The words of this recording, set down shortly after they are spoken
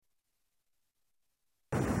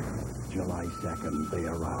July 2nd, they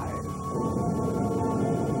arrive.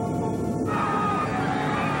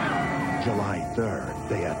 July 3rd,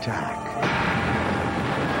 they attack.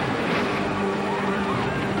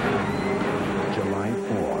 July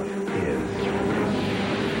 4th is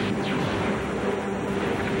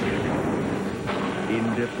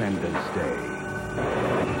Independence Day.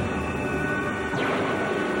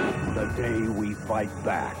 The day we fight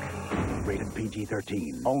back. Rated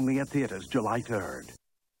PG-13. Only at theaters July 3rd.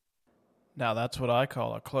 Now that's what I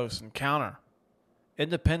call a close encounter.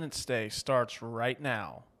 Independence Day starts right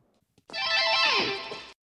now.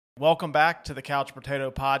 Welcome back to the Couch Potato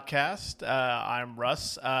Podcast. I'm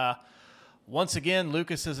Russ. Once again,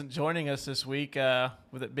 Lucas isn't joining us this week.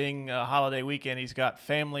 With it being a holiday weekend, he's got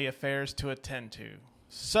family affairs to attend to.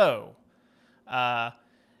 So,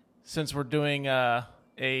 since we're doing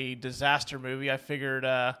a disaster movie, I figured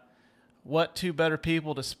what two better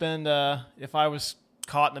people to spend if I was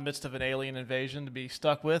caught in the midst of an alien invasion to be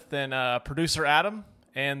stuck with than producer Adam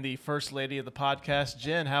and the first lady of the podcast,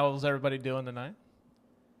 Jen. How's everybody doing tonight?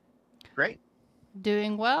 Great.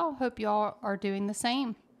 Doing well. Hope y'all are doing the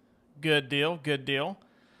same. Good deal. Good deal.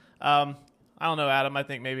 I don't know, Adam. I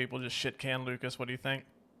think maybe we'll just shit can Lucas. What do you think?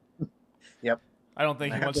 Yep. I don't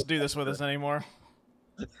think he wants to do this with us anymore.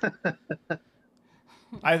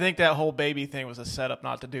 I think that whole baby thing was a setup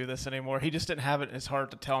not to do this anymore. He just didn't have it in his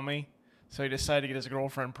heart to tell me. So he decided to get his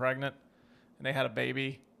girlfriend pregnant, and they had a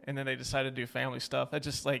baby, and then they decided to do family stuff. It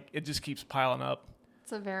just keeps piling up.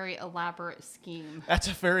 It's a very elaborate scheme. That's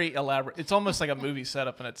a very elaborate. It's almost like a movie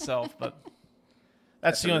setup in itself, but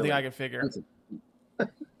that's the only thing I can figure.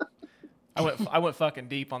 I went fucking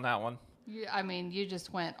deep on that one. You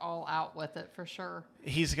just went all out with it for sure.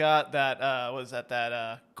 He's got that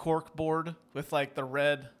that cork board with like the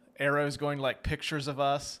red arrows going like pictures of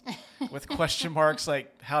us with question marks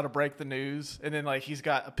like how to break the news, and then like he's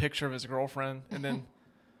got a picture of his girlfriend, and then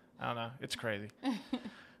I don't know, it's crazy. All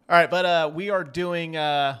right, but we are doing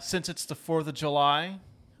since it's the 4th of July,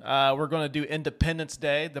 we're going to do Independence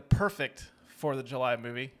Day, the perfect 4th of July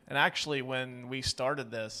movie. And actually, when we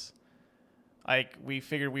started this, like we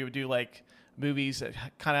figured we would do like movies that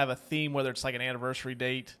kind of have a theme, whether it's like an anniversary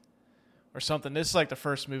date or something. This is like the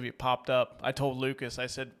first movie that popped up. I told Lucas, I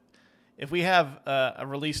said, if we have a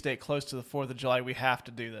release date close to the 4th of July, we have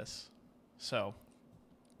to do this. So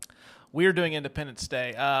we're doing Independence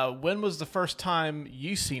Day. When was the first time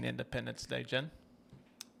you seen Independence Day, Jen?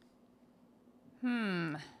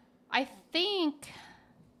 I think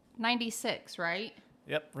 96, right?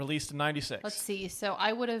 Yep, released in 96. Let's see. So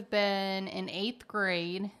I would have been in 8th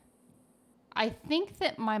grade. I think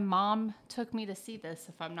that my mom took me to see this,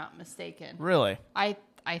 if I'm not mistaken. Really? I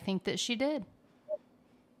think that she did.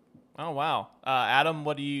 Oh, wow. Adam,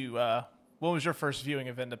 what was your first viewing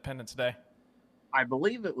of Independence Day? I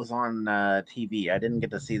believe it was on TV. I didn't get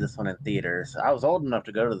to see this one in theaters. I was old enough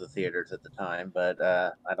to go to the theaters at the time, but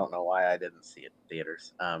I don't know why I didn't see it in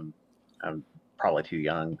theaters. I'm probably too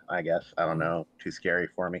young, I guess. I don't know. Too scary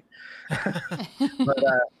for me. But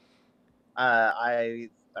I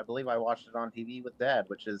believe I watched it on TV with Dad,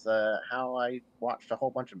 which is how I watched a whole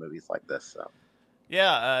bunch of movies like this. So.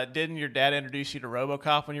 Yeah, didn't your dad introduce you to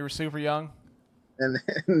RoboCop when you were super young? And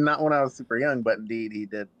not when I was super young, but indeed he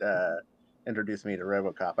did introduce me to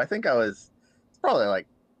RoboCop. I think it's probably like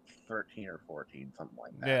 13 or 14, something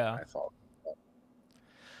like that. Yeah. I saw it.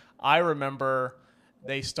 I remember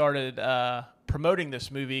they started promoting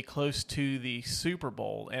this movie close to the Super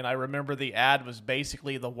Bowl, and I remember the ad was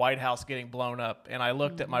basically the White House getting blown up, and I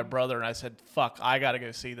looked at my brother and I said, fuck, I gotta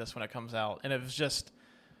go see this when it comes out. And it was just,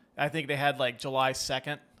 I think they had like July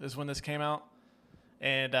 2nd is when this came out,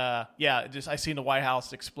 and I seen the White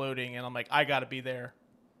House exploding, and I'm like, I gotta be there.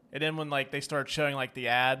 And then when like they started showing like the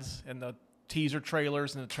ads and the teaser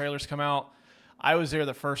trailers and the trailers come out, I was there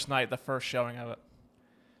the first night, the first showing of it.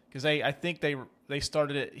 Because I think they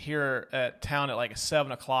started it here at town at like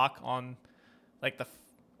 7 o'clock on like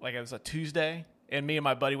it was a Tuesday, and me and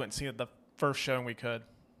my buddy went and seen it the first showing we could,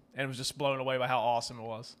 and it was just blown away by how awesome it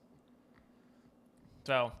was.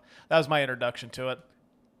 So that was my introduction to it.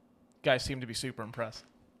 Guys seem to be super impressed.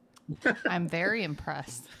 I'm very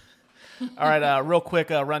impressed. All right, real quick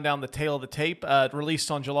rundown the tail of the tape.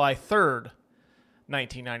 Released on July 3rd,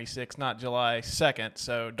 1996, not July 2nd,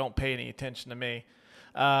 so don't pay any attention to me.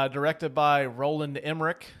 Directed by Roland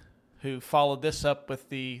Emmerich, who followed this up with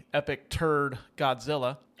the epic turd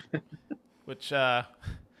Godzilla, which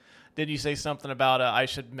did you say something about I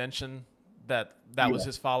should mention that was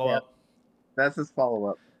his follow-up? Yeah. That's his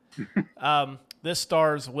follow-up. This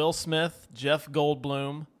stars Will Smith, Jeff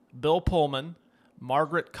Goldblum, Bill Pullman,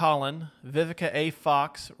 Margaret Collin, Vivica A.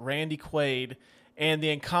 Fox, Randy Quaid, and the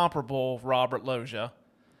incomparable Robert Loggia.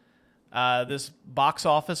 This box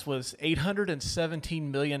office was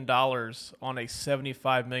 $817 million on a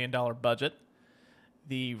 $75 million budget.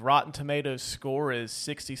 The Rotten Tomatoes score is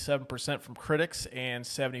 67% from critics and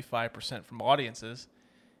 75% from audiences.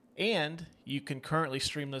 And you can currently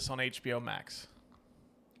stream this on HBO Max.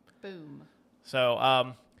 Boom. So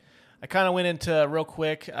I kind of went into real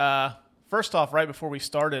quick. First off, right before we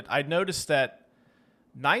started, I noticed that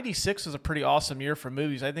 96 was a pretty awesome year for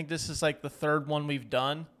movies. I think this is like the third one we've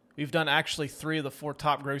done. We've done actually 3 of the 4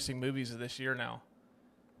 top grossing movies of this year now.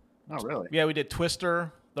 Oh, really? Yeah, we did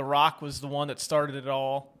Twister. The Rock was the one that started it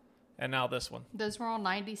all. And now this one. Those were all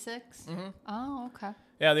 96? Mm-hmm. Oh, okay.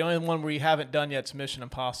 Yeah, the only one we haven't done yet is Mission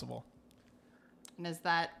Impossible. And is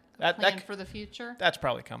that That- planned that- for the future? That's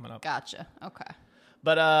probably coming up. Gotcha. Okay.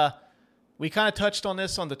 But we kind of touched on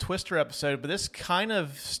this on the Twister episode, but this kind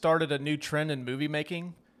of started a new trend in movie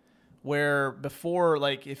making where before,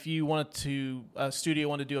 like, if you wanted to, a studio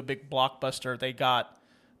wanted to do a big blockbuster, they got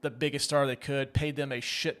the biggest star they could, paid them a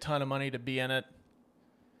shit ton of money to be in it.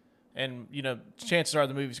 And, you know, chances are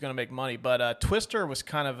the movie's going to make money. But Twister was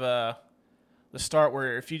kind of the start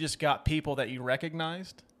where if you just got people that you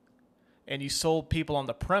recognized and you sold people on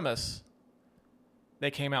the premise, they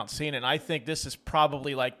came out seeing it. And I think this is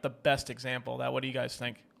probably like the best example of that. What do you guys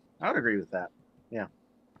think? I would agree with that. Yeah.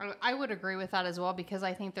 I would agree with that as well because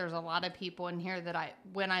I think there's a lot of people in here that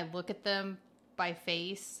when I look at them by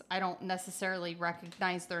face, I don't necessarily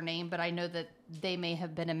recognize their name, but I know that they may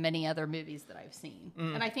have been in many other movies that I've seen.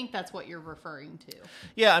 And I think that's what you're referring to.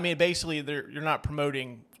 Yeah, I mean, basically, you're not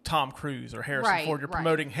promoting Tom Cruise or Harrison Ford. You're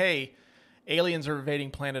promoting, hey, aliens are invading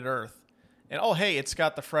planet Earth. And, oh, hey, it's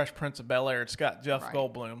got the Fresh Prince of Bel-Air. It's got Jeff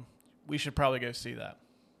Goldblum. We should probably go see that.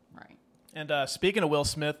 Right. And speaking of Will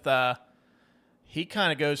Smith, he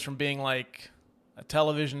kind of goes from being like a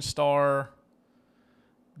television star,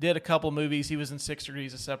 did a couple movies. He was in 6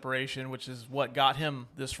 Degrees of Separation, which is what got him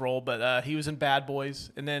this role. But he was in Bad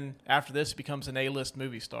Boys. And then after this, he becomes an A-list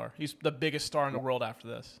movie star. He's the biggest star in the world after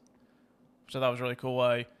this, which I thought was really cool.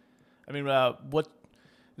 I mean, what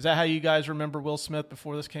is that how you guys remember Will Smith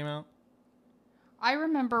before this came out? I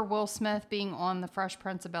remember Will Smith being on The Fresh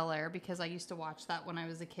Prince of Bel-Air because I used to watch that when I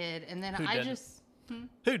was a kid. And then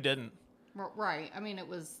Who didn't? Right. I mean,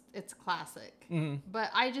 it's classic. Mm-hmm.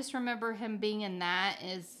 But I just remember him being in that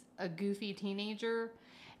as a goofy teenager.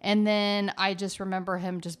 And then I just remember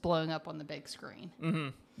him just blowing up on the big screen. Mm-hmm.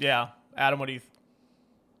 Yeah. Adam, what do you...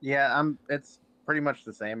 Yeah, it's pretty much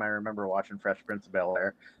the same. I remember watching Fresh Prince of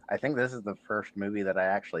Bel-Air. I think this is the first movie that I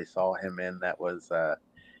actually saw him in that was,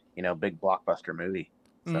 big blockbuster movie.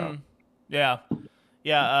 So. Mm-hmm. Yeah.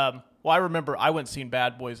 Yeah. Well, I remember I went and seen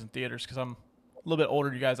Bad Boys in theaters because I'm a little bit older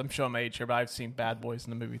than you guys. I'm showing my age here, but I've seen Bad Boys in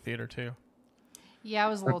the movie theater too. Yeah, I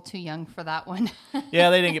was a little too young for that one.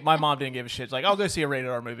 Yeah, my mom didn't give a shit. It's like, I'll go see a rated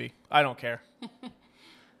R movie. I don't care.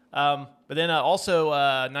 But then also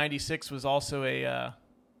 96 was also a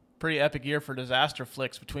pretty epic year for disaster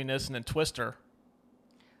flicks between this and then Twister.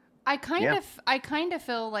 I kind of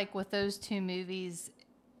feel like with those two movies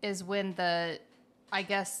is when I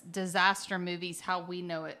guess disaster movies, how we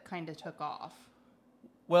know it, kind of took off.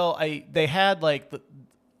 Well, they had like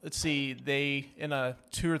let's see, in a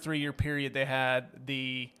 2 or 3 year period they had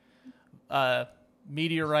the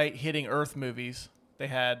meteorite hitting Earth movies. They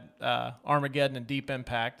had Armageddon and Deep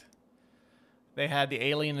Impact. They had the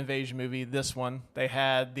alien invasion movie. This one. They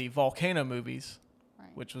had the volcano movies,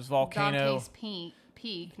 which was Volcano. Dante's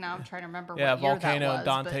Peak. Now I'm trying to remember. Yeah, what year Volcano that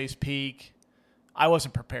was, and Dante's Peak. I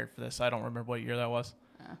wasn't prepared for this. I don't remember what year that was.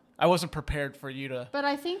 I wasn't prepared for you to... But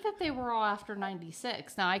I think that they were all after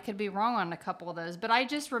 96. Now, I could be wrong on a couple of those, but I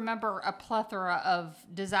just remember a plethora of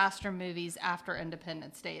disaster movies after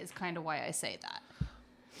Independence Day is kind of why I say that.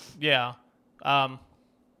 Yeah. I'm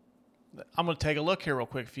going to take a look here real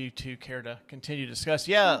quick if you two care to continue to discuss.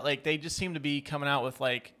 Yeah, like they just seem to be coming out with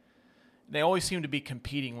like... They always seem to be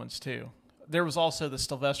competing ones, too. There was also the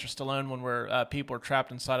Sylvester Stallone one where people are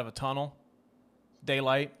trapped inside of a tunnel.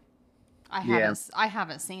 Daylight. I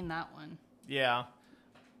haven't seen that one. Yeah.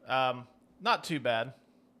 Not too bad.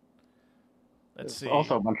 Let's see.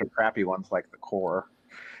 Also a bunch of crappy ones like The Core.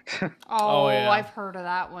 Oh, yeah. I've heard of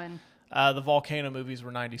that one. The Volcano movies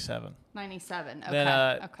were 97. 97. Okay.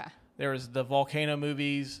 Then, okay. There was the Volcano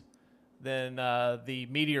movies. Then the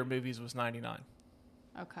Meteor movies was 99.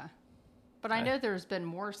 Okay. But I know there's been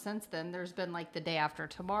more since then. There's been like The Day After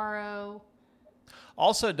Tomorrow.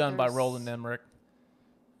 Also done by Roland Emmerich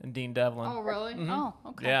and Dean Devlin. Oh, really? Mm-hmm. Oh,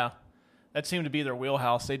 okay. Yeah. That seemed to be their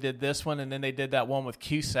wheelhouse. They did this one, and then they did that one with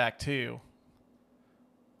Cusack, too.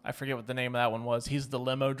 I forget what the name of that one was. He's the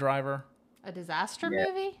limo driver. A disaster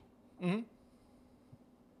movie? Mm-hmm.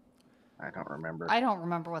 I don't remember. I don't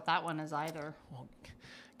remember what that one is either. Well,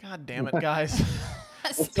 God damn it, guys.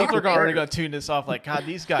 People are already going to tune this off like, God,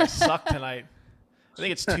 these guys suck tonight. I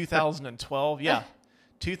think it's 2012. Yeah,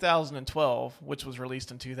 2012, which was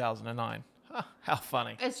released in 2009. Huh, how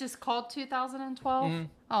funny. It's just called 2012? Mhm.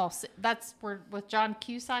 Oh, so that's where with John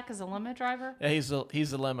Cusack as a limo driver? Yeah, he's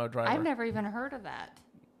the limo driver. I've never even heard of that.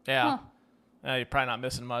 Yeah. Huh. You're probably not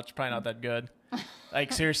missing much. Probably not that good.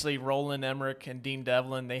 Like, seriously, Roland Emmerich and Dean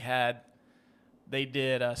Devlin, they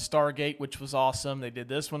did Stargate, which was awesome. They did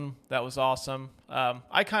this one. That was awesome.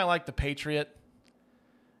 I kind of like The Patriot.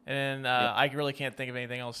 And I really can't think of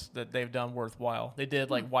anything else that they've done worthwhile. They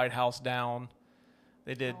did, like, White House Down.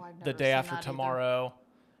 They did I've The never Day seen After that Tomorrow.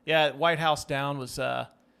 Yeah, White House Down was the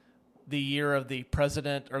year of the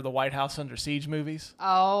President or the White House Under Siege movies.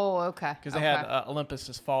 Oh, okay. Because they had Olympus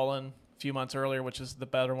Has Fallen a few months earlier, which is the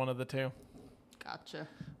better one of the two. Gotcha.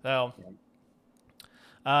 So,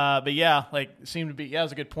 but yeah, like seemed to be. Yeah, it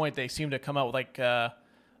was a good point. They seemed to come out with like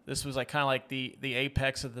this was like kind of like the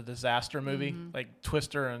apex of the disaster movie. Like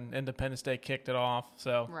Twister and Independence Day kicked it off.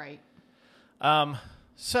 So Right.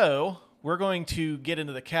 So we're going to get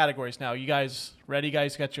into the categories now. You guys ready? You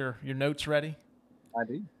guys got your notes ready? I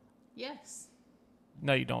do. Yes.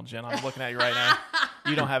 No, you don't, Jen. I'm looking at you right now.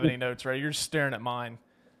 You don't have any notes ready. You're just staring at mine.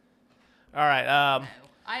 All right.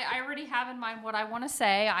 I already have in mind what I want to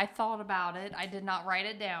say. I thought about it. I did not write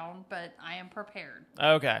it down, but I am prepared.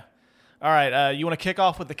 Okay. All right. You want to kick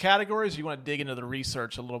off with the categories, or you want to dig into the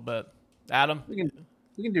research a little bit? Adam? We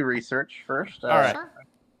can do research first. All right. Sure.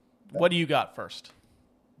 What do you got first?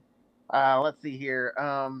 Let's see here.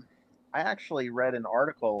 I actually read an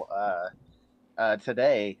article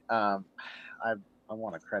today. I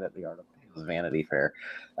want to credit the article. It was Vanity Fair.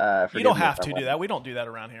 You don't have to do that. We don't do that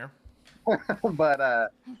around here.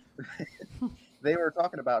 But they were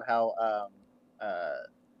talking about how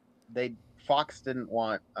Fox didn't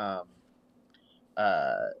want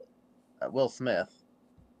Will Smith,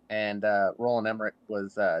 and Roland Emmerich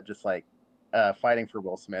was just like fighting for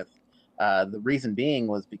Will Smith. The reason being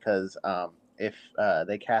was because if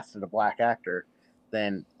they casted a black actor,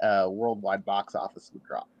 then worldwide box office would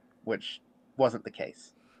drop, which wasn't the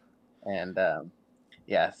case. And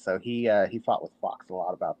so he fought with Fox a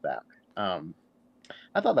lot about that.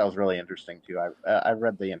 I thought that was really interesting too. I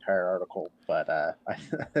read the entire article, but I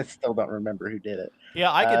still don't remember who did it.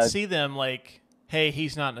 Yeah, I could see them like, hey,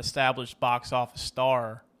 he's not an established box office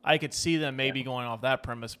star. I could see them maybe going off that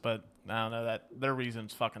premise, but I don't know, that their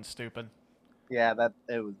reason's fucking stupid. Yeah,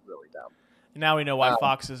 it was really dumb. Now we know why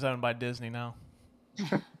Fox is owned by Disney now.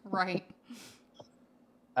 Right.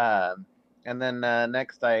 And then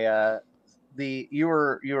next, you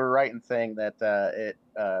were right in saying that it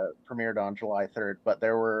premiered on July 3rd, but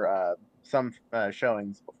there were some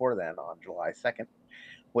showings before then on July 2nd,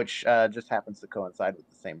 which just happens to coincide with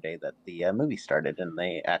the same day that the movie started in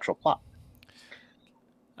the actual plot.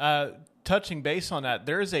 Touching base on that,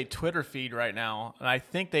 there is a Twitter feed right now, and I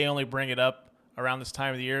think they only bring it up around this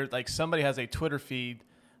time of the year. Like, somebody has a Twitter feed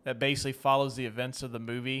that basically follows the events of the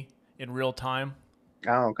movie in real time.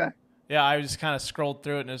 Oh, okay. Yeah, I just kind of scrolled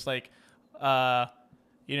through it, and it's like,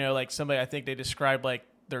 like somebody, I think they described like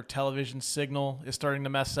their television signal is starting to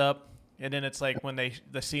mess up, and then it's like when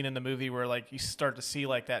the scene in the movie where like you start to see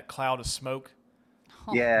like that cloud of smoke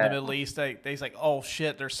Yeah. in the Middle East. They's like, oh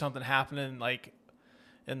shit, there's something happening like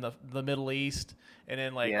in the Middle East, and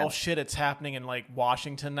then like, oh shit, it's happening in like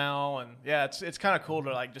Washington now, and yeah, it's kind of cool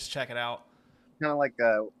to like just check it out. Kind of like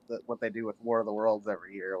what they do with War of the Worlds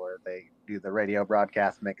every year, where they do the radio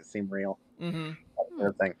broadcast, make it seem real. Mm-hmm. That sort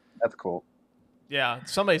of thing. That's cool. Yeah,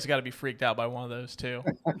 somebody's got to be freaked out by one of those too.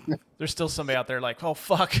 There's still somebody out there like, oh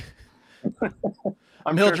fuck.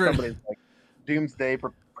 I'm Mildred. sure somebody's like doomsday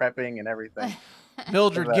prepping and everything.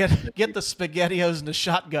 Mildred, get the SpaghettiOs and the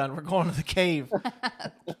shotgun. We're going to the cave.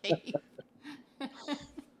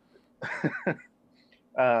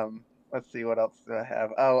 Let's see, what else do I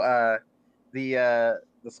have? Oh, the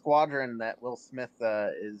squadron that Will Smith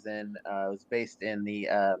is in was based in the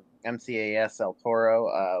MCAS El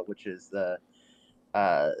Toro, which is the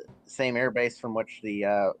same air base from which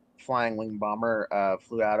the flying wing bomber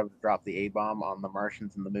flew out of to drop the A-bomb on the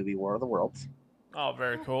Martians in the movie War of the Worlds. Oh,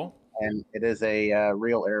 very cool. And it is a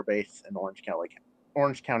real air base in Orange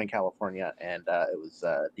County, California, and it was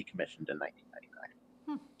decommissioned in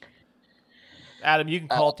 1999. Adam, you can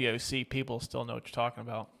call it the OC. People still know what you're talking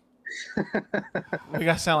about. We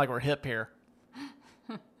got to sound like we're hip here.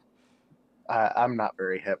 I'm not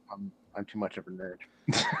very hip. I'm too much of a nerd.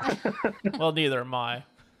 Well, neither am I.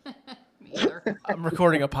 Me either. I'm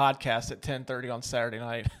recording a podcast at 10:30 on Saturday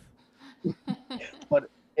night. But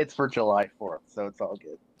it's for July 4th, so it's all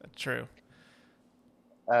good. True.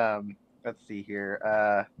 Let's see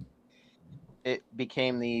here. It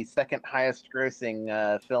became the second highest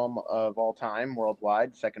grossing film of all time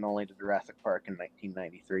worldwide, second only to Jurassic Park in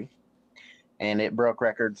 1993. And it broke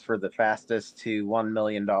records for the fastest to $1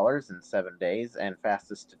 million in 7 days and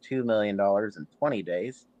fastest to $2 million in 20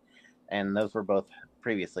 days. And those were both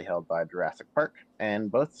previously held by Jurassic Park,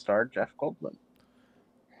 and both starred Jeff Goldblum.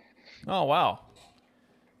 Oh, wow.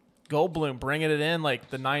 Goldblum bringing it in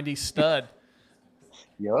like the 90s stud.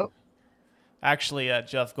 Yup. Actually,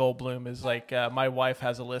 Jeff Goldblum is like, my wife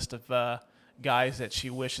has a list of guys that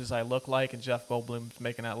she wishes I look like, and Jeff Goldblum's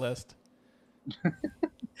making that list.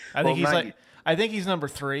 I think he's number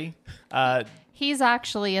 3. He's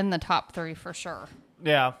actually in the top 3 for sure.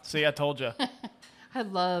 Yeah, see, I told you. I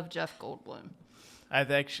love Jeff Goldblum. I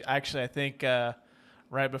think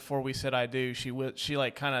right before we said I do, she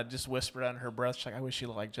like kind of just whispered under her breath. She's like, I wish she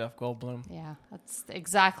looked like Jeff Goldblum. Yeah, that's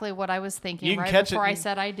exactly what I was thinking You can right catch before it- I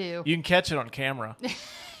said I do. You can catch it on camera.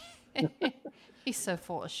 He's so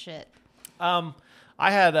full of shit. I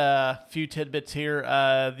had a few tidbits here.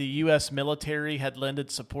 The U.S. military had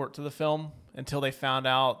lended support to the film until they found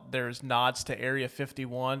out there's nods to Area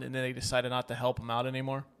 51, and then they decided not to help them out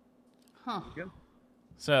anymore. Huh. Good.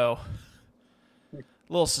 So, a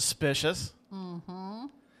little suspicious. Mm-hmm.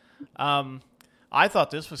 I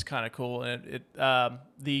thought this was kind of cool. And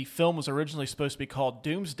the film was originally supposed to be called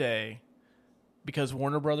Doomsday because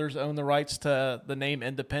Warner Brothers owned the rights to the name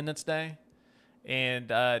Independence Day.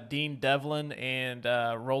 And Dean Devlin and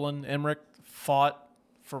Roland Emmerich fought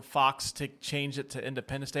for Fox to change it to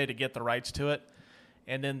Independence Day to get the rights to it.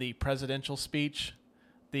 And then the presidential speech,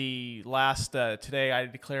 the last, today I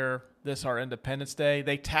declare this our Independence Day,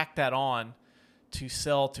 they tacked that on to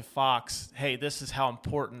sell to Fox, hey, this is how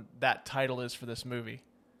important that title is for this movie.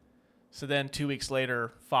 So then 2 weeks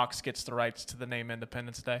later, Fox gets the rights to the name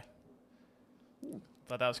Independence Day.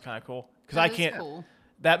 Thought that was kind of cool. Because I can't... Cool.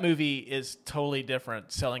 That movie is totally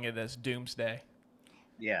different, selling it as Doomsday.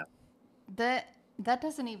 Yeah. That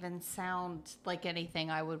doesn't even sound like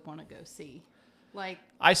anything I would want to go see. Like,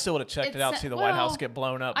 I still would have checked it out, see the White House well, get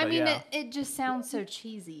blown up. But I mean, yeah. it just sounds so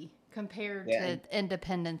cheesy compared Yeah. to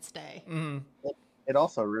Independence Day. It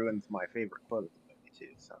also ruins my favorite quote of the movie,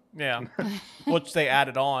 too. So. Yeah. Which they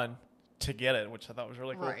added on to get it, which I thought was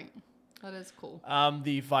really cool. Right. That is cool.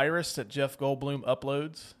 The virus that Jeff Goldblum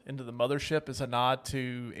uploads into the mothership is a nod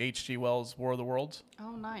to H.G. Wells' War of the Worlds.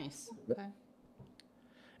 Oh, nice. Okay.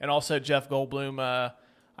 And also Jeff Goldblum,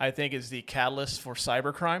 I think, is the catalyst for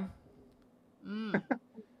cybercrime.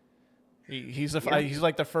 He's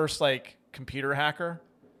like the first like computer hacker.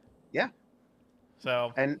 Yeah.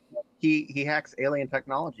 So And he hacks alien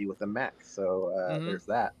technology with a mech, so there's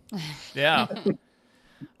that. yeah.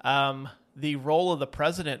 The role of the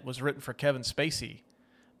president was written for Kevin Spacey,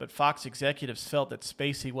 but Fox executives felt that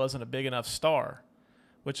Spacey wasn't a big enough star,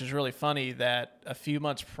 which is really funny that a few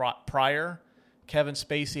months prior, Kevin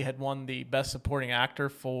Spacey had won the Best Supporting Actor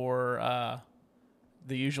for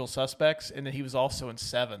The Usual Suspects, and then he was also in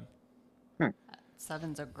Seven.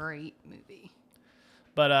 Seven's a great movie.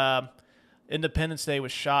 But Independence Day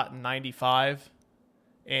was shot in 95,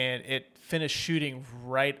 and it finished shooting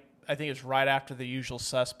I think it was right after The Usual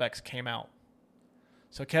Suspects came out.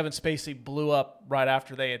 So Kevin Spacey blew up right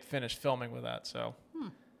after they had finished filming with that. So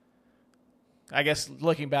I guess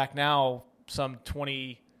looking back now, some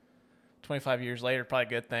 20, 25 years later, probably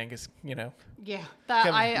a good thing because, Yeah. That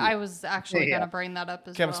Kevin- I was actually Yeah. going to bring that up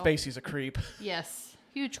as Kevin well. Spacey's a creep. Yes.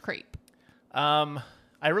 Huge creep.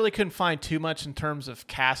 I really couldn't find too much in terms of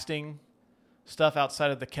casting stuff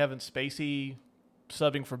outside of the Kevin Spacey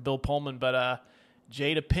subbing for Bill Pullman, but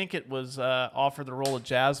Jada Pinkett was offered the role of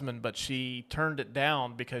Jasmine, but she turned it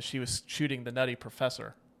down because she was shooting The Nutty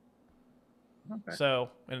Professor. Okay. So,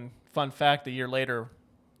 and fun fact, a year later,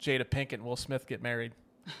 Jada Pinkett and Will Smith get married.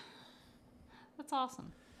 That's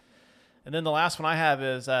awesome. And then the last one I have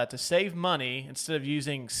is to save money, instead of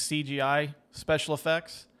using CGI special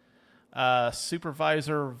effects,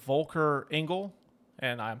 Supervisor Volker Engel,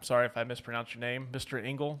 and I'm sorry if I mispronounced your name, Mr.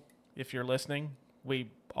 Engel, if you're listening, we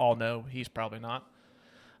all know he's probably not.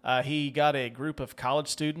 He got a group of college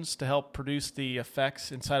students to help produce the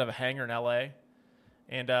effects inside of a hangar in L.A.,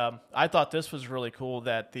 and I thought this was really cool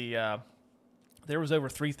that there was over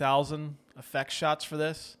 3,000 effects shots for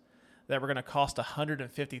this that were going to cost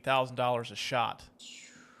 $150,000 a shot.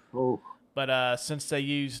 Oh. But since they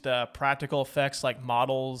used practical effects like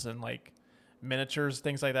models and like miniatures,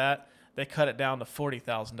 things like that, they cut it down to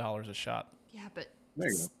 $40,000 a shot. Yeah, but There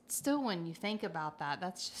you go. still, when you think about that,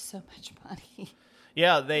 that's just so much money.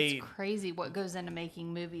 Yeah, It's crazy what goes into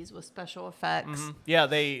making movies with special effects. yeah,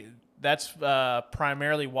 they that's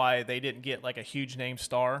primarily why they didn't get like a huge name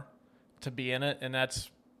star to be in it, and that's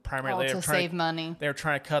primarily to save money. They were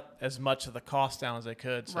trying to cut as much of the cost down as they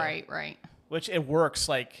could. So. Right. Which it works.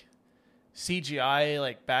 Like CGI,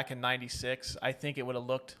 like back in '96, I think it would have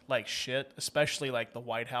looked like shit, especially like the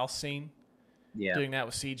White House scene. Yeah. Doing that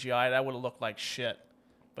with CGI, that would have looked like shit.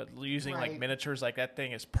 But using like miniatures, like that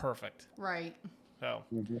thing is perfect. Right. So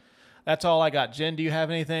that's all I got. Jen, do you have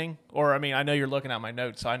anything? Or, I mean, I know you're looking at my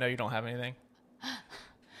notes, so I know you don't have anything.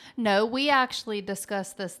 No, we actually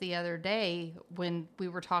discussed this the other day when we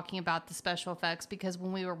were talking about the special effects, because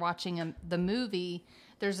when we were watching the movie,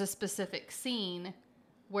 there's a specific scene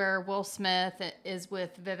where Will Smith is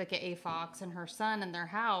with Vivica A. Fox and her son in their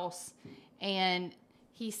house, and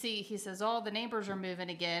he says, oh, the neighbors are moving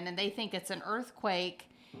again, and they think it's an earthquake.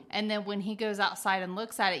 And then when he goes outside and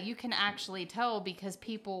looks at it, you can actually tell because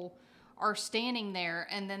people are standing there,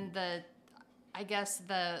 and then the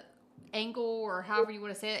angle, or however you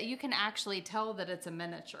want to say it, you can actually tell that it's a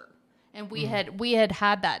miniature. And we had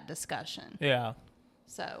that discussion. Yeah.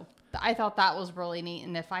 So I thought that was really neat,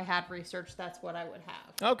 and if I had research, that's what I would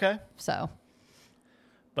have. Okay. So.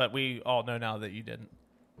 But we all know now that you didn't.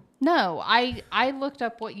 No, I looked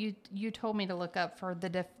up what you told me to look up for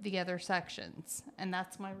the other sections, and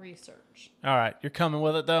that's my research. All right. You're coming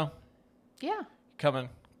with it, though? Yeah. Coming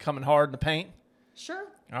hard in the paint? Sure.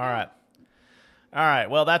 All right. All right.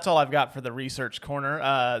 Well, that's all I've got for the research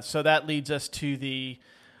corner. So that leads us to the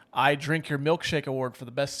I Drink Your Milkshake Award for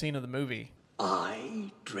the best scene of the movie.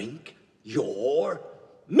 I drink your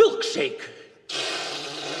milkshake.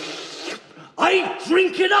 I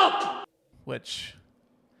drink it up. Which,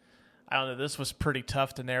 I don't know, this was pretty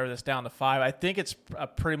tough to narrow this down to 5. I think it's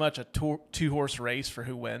pretty much a two-horse race for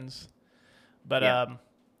who wins. But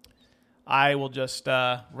I will just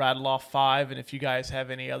rattle off 5, and if you guys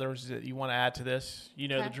have any others that you want to add to this, you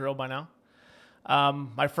know the drill by now.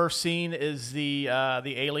 My first scene is the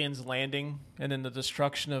aliens landing, and then the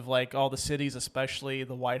destruction of like all the cities, especially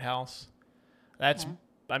the White House. That's,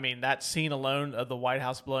 I mean, that scene alone of the White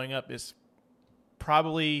House blowing up is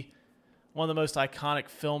probably one of the most iconic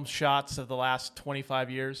film shots of the last 25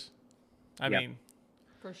 years. I mean,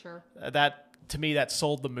 for sure. That to me, that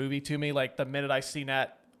sold the movie to me. Like the minute I seen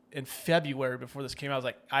that in February before this came out, I was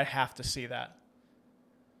like, I have to see that.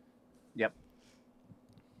 Yep.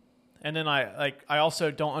 And then I also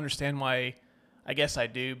don't understand why. I guess I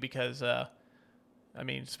do because, I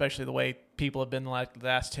mean, especially the way people have been like the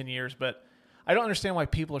last 10 years. But I don't understand why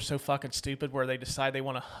people are so fucking stupid where they decide they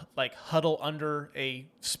want to like huddle under a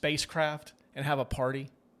spacecraft and have a party.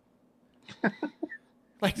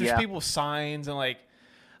 Like there's people with signs and like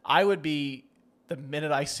I would be the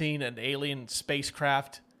minute I seen an alien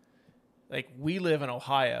spacecraft. Like we live in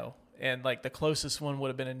Ohio. And, like, the closest one would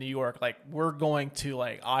have been in New York. Like, we're going to,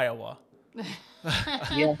 like, Iowa.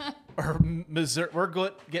 Or Missouri. We're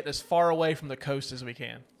getting as far away from the coast as we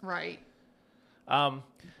can. Right. And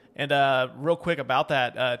real quick about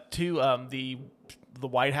that, too, the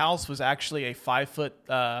White House was actually a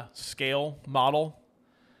 5-foot scale model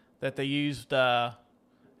that they used, and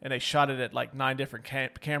they shot it at, like, 9 different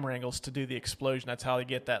camera angles to do the explosion. That's how they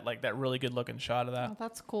get that, like, that really good-looking shot of that. Oh,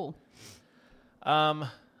 that's cool.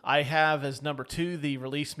 I have as number 2 the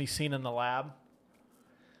Release Me scene in the lab.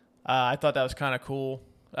 I thought that was kind of cool.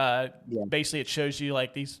 Basically, it shows you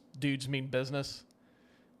like these dudes mean business.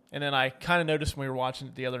 And then I kind of noticed when we were watching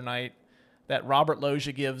it the other night that Robert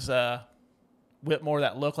Loggia gives Whitmore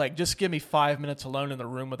that look like, just give me 5 minutes alone in the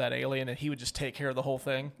room with that alien and he would just take care of the whole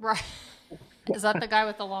thing. Right. Is that the guy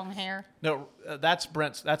with the long hair? No, that's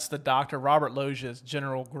Brent's. That's the doctor. Robert Loggia is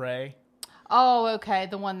General Gray. Oh, okay.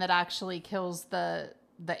 The one that actually kills the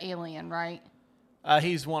alien, right?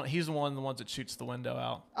 He's one of the ones that shoots the window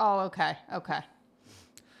out. Oh, okay. Okay.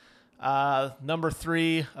 Number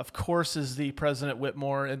 3, of course, is the President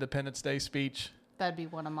Whitmore Independence Day speech. That'd be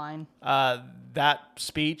one of mine. That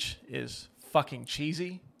speech is fucking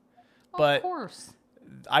cheesy. But of course.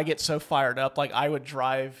 I get so fired up. Like, I would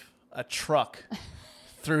drive a truck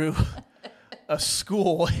through a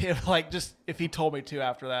school if he told me to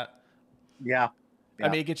after that. Yeah. I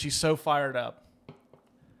mean, it gets you so fired up.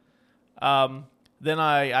 Then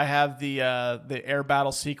I have the air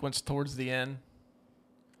battle sequence towards the end.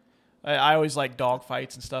 I always like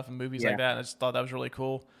dogfights and stuff in movies like that, and I just thought that was really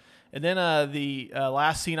cool. And then the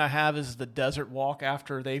last scene I have is the desert walk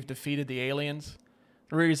after they've defeated the aliens.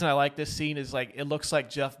 The reason I like this scene is like it looks like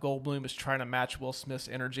Jeff Goldblum is trying to match Will Smith's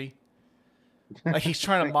energy. Like he's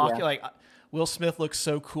trying to mock it. Like Will Smith looks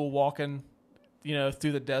so cool walking,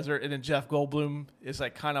 through the desert, and then Jeff Goldblum is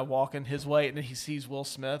like kind of walking his way, and then he sees Will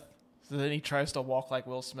Smith. So then he tries to walk like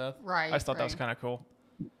Will Smith. Right. I just thought that was kind of cool.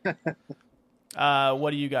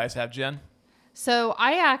 What do you guys have, Jen? So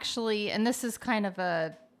I actually, and this is kind of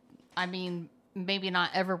I mean, maybe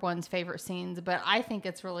not everyone's favorite scenes, but I think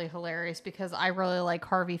it's really hilarious because I really like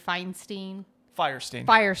Harvey Feinstein.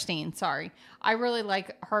 Firestein, sorry. I really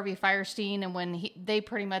like Harvey Firestein, and when they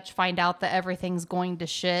pretty much find out that everything's going to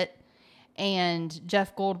shit, and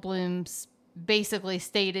Jeff Goldblum's basically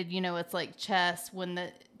stated, it's like chess when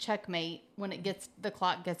the checkmate, when the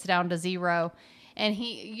clock gets down to 0. And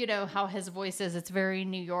he, how his voice is, it's very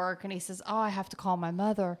New York. And he says, oh, I have to call my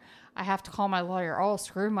mother. I have to call my lawyer. Oh,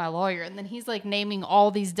 screw my lawyer. And then he's like naming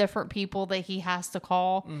all these different people that he has to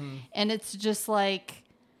call. Mm-hmm. And it's just like,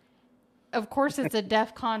 of course it's a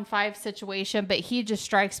DEFCON 5 situation, but he just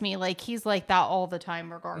strikes me like he's like that all the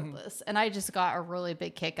time regardless. Mm-hmm. And I just got a really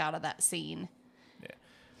big kick out of that scene. Yeah.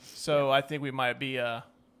 So I think we might be,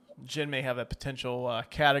 Jen may have a potential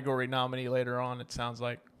category nominee later on, it sounds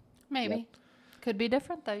like. Maybe. Yep. Could be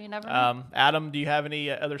different, though. You never know. Adam, do you have any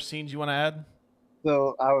other scenes you want to add?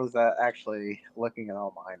 So I was actually looking at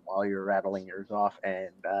all mine while you were rattling yours off, and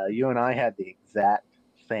you and I had the exact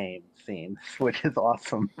same scene, which is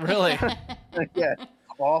awesome. Really? Yeah,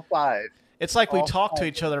 all 5. It's like we talk to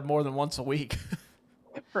each other more than once a week.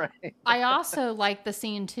 Right. I also like the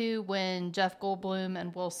scene, too, when Jeff Goldblum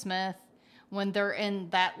and Will Smith, when they're in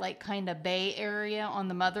that, like, kind of bay area on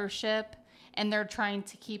the mothership, and they're trying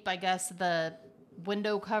to keep, I guess, the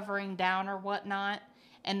window covering down or whatnot,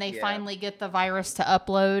 and they finally get the virus to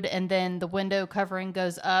upload, and then the window covering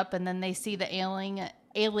goes up, and then they see the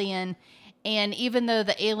alien, and even though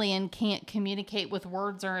the alien can't communicate with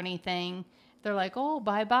words or anything, they're like, oh,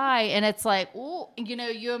 bye-bye, and it's like, oh,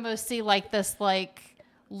 you almost see like this like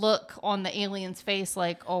look on the alien's face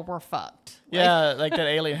like, oh, we're fucked. Yeah, like that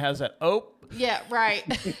alien has that, oh. Yeah, right.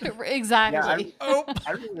 Exactly. Yeah,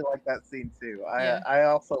 I really like that scene too. I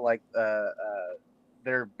also like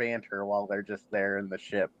their banter while they're just there in the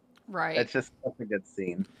ship. Right. It's just such a good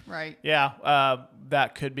scene. Right. Yeah,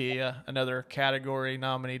 that could be another category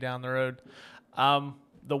nominee down the road.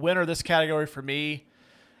 The winner of this category for me,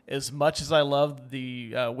 as much as I love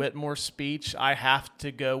the Whitmore speech, I have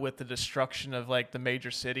to go with the destruction of like the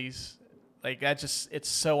major cities. Like it's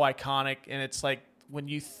so iconic, and it's like when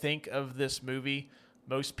you think of this movie,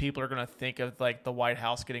 most people are going to think of like the White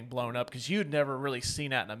House getting blown up because you'd never really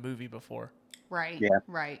seen that in a movie before. Right. Yeah.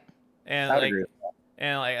 Right. And like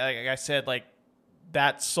I said, like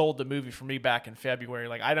that sold the movie for me back in February.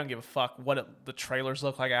 Like I don't give a fuck what the trailers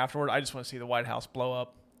look like afterward. I just want to see the White House blow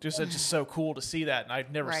up. It's just so cool to see that, and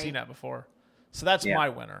I'd never seen that before. So that's my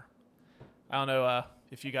winner. I don't know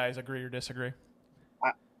if you guys agree or disagree.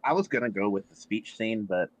 I was gonna go with the speech scene,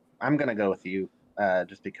 but I'm gonna go with you.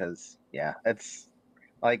 Just because, it's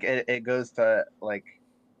like it goes to like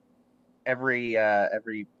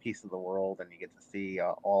every piece of the world, and you get to see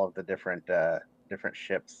all of the different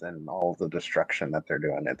ships and all of the destruction that they're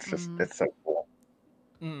doing. It's just it's so cool.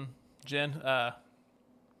 Jen,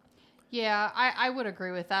 yeah, I would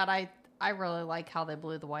agree with that. I really like how they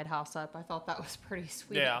blew the White House up. I thought that was pretty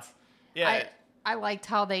sweet. Yeah. I liked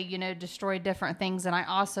how they, destroyed different things. And I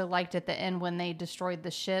also liked at the end when they destroyed the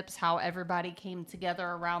ships, how everybody came together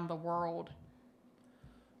around the world.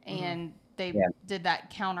 And they did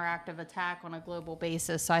that counteractive attack on a global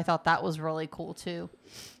basis. So I thought that was really cool, too.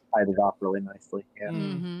 Tied it off really nicely. Yeah.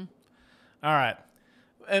 Mm-hmm. All right.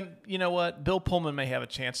 And you know what? Bill Pullman may have a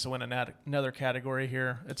chance to win another category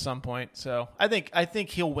here at some point. So I think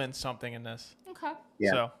he'll win something in this. Okay.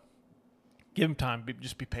 Yeah. So give him time.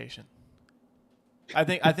 Just be patient. I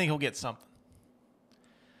think he'll get something.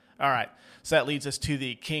 All right. So that leads us to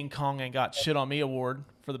the King Kong Ain't Got Shit on Me award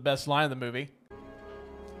for the best line of the movie.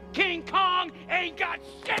 King Kong ain't got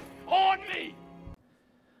shit on me.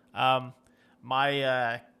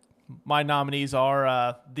 My nominees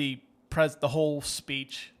are the whole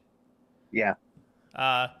speech. Yeah.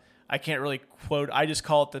 I can't really quote. I just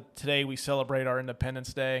call it the "Today we celebrate our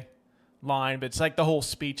Independence Day" line, but it's like the whole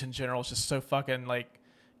speech in general is just so fucking like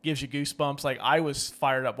gives you goosebumps. Like I was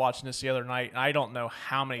fired up watching this the other night, and I don't know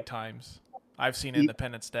how many times I've seen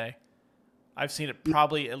Independence Day. I've seen it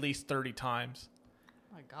probably at least 30 times.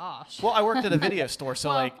 Oh my gosh. Well, I worked at a video store, so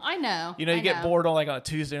like I know. You get bored on a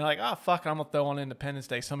Tuesday, and you're like, oh fuck, I'm gonna throw on Independence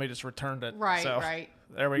Day. Somebody just returned it. Right. So, right.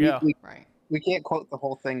 There we go. We can't quote the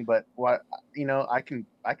whole thing, but what I can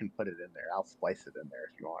put it in there. I'll splice it in there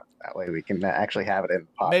if you want. That way we can actually have it in the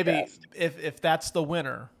podcast. Maybe if that's the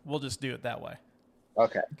winner, we'll just do it that way.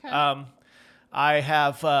 Okay. I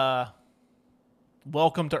have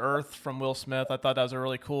Welcome to Earth from Will Smith. I thought that was a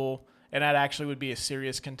really cool, and that actually would be a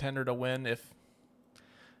serious contender to win if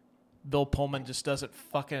Bill Pullman just doesn't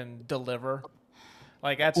fucking deliver.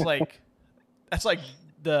 Like that's like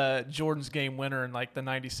the Jordan's game winner in like the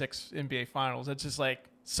 '96 NBA Finals. It's just like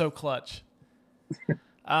so clutch.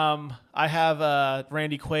 I have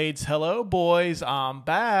Randy Quaid's "Hello Boys, I'm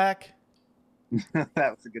Back." That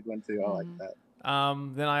was a good one too. I like that.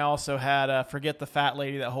 Then I also had "Forget the Fat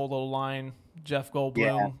Lady," that whole little line, Jeff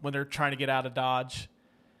Goldblum, when they're trying to get out of Dodge.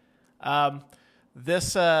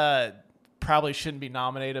 This probably shouldn't be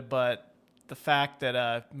nominated, but the fact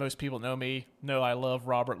that most people know I love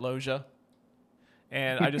Robert Loggia.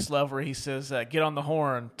 And I just love where he says, "Get on the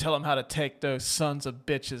horn, tell them how to take those sons of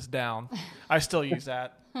bitches down." I still use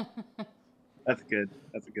that. That's good.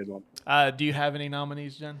 That's a good one. Do you have any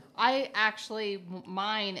nominees, Jen?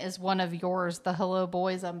 Mine is one of yours. The "Hello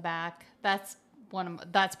Boys, I'm Back." That's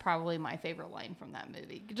probably my favorite line from that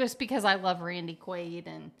movie. Just because I love Randy Quaid,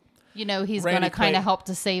 and he's going to kind of help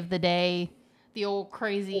to save the day. The old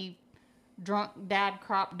crazy drunk dad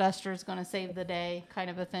crop duster is going to save the day, kind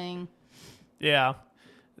of a thing. Yeah.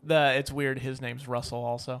 It's weird. His name's Russell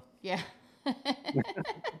also. Yeah.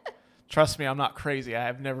 Trust me, I'm not crazy. I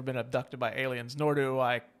have never been abducted by aliens, nor do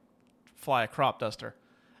I fly a crop duster.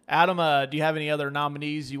 Adam, do you have any other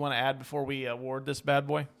nominees you want to add before we award this bad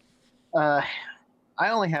boy? I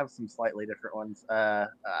only have some slightly different ones.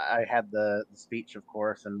 I had the speech, of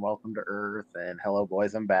course, and "Welcome to Earth" and "Hello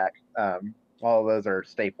Boys, I'm Back." All of those are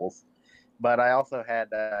staples. But I also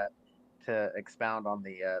had to expound on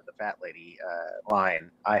the fat lady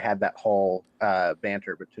line. I had that whole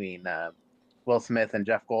banter between Will Smith and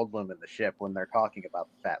Jeff Goldblum in the ship when they're talking about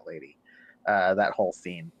the fat lady. That whole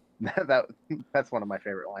scene. That's one of my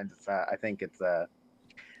favorite lines. I think it's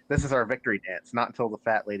 "This is our victory dance. Not until the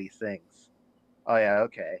fat lady sings." Oh yeah,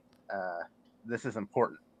 okay. This is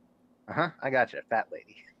important. I got you, fat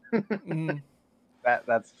lady.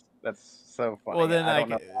 That's so funny. Well,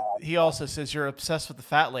 then he also says you're obsessed with the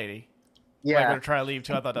fat lady. Yeah, I'm gonna try to leave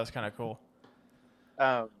too. I thought that was kind of cool.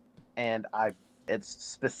 And it's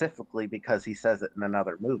specifically because he says it in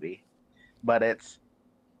another movie, but it's,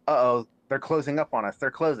 they're closing up on us. They're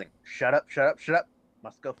closing. Shut up, shut up, shut up.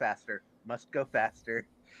 Must go faster. Must go faster.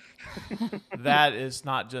 That is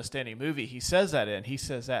not just any movie he says that in. He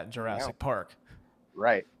says that in Jurassic Park.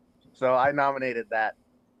 Right. So I nominated that.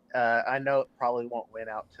 I know it probably won't win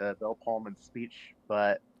out to Bill Pullman's speech,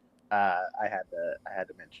 but I had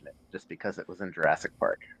to mention it just because it was in Jurassic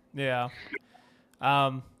Park. Yeah.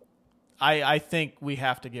 I think we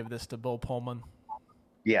have to give this to Bill Pullman.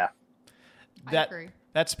 Yeah. I agree.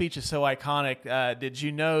 That speech is so iconic. Did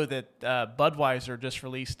you know that Budweiser just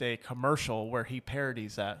released a commercial where he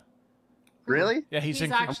parodies that? Really? Yeah, he's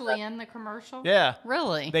actually in the commercial. Yeah,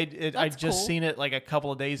 really. I just seen it like a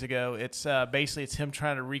couple of days ago. It's basically it's him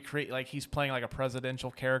trying to recreate, like he's playing like a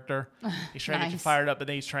presidential character. He's trying to get you fired up, and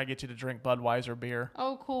then he's trying to get you to drink Budweiser beer.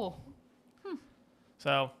 Oh, cool.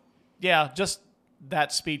 So, yeah, just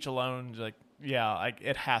that speech alone, like,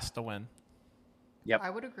 it has to win. Yep, I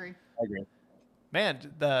would agree. I agree.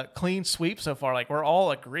 Man, the clean sweep so far. Like we're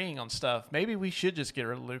all agreeing on stuff. Maybe we should just get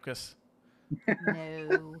rid of Lucas.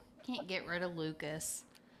 No, can't get rid of Lucas.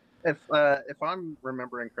 If I'm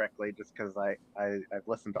remembering correctly, just because I've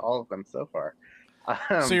listened to all of them so far.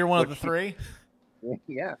 So you're one of the three?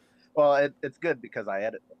 Yeah. Well, it's good because I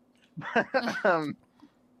edit them.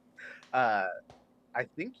 I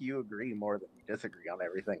think you agree more than you disagree on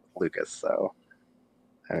everything with Lucas. So,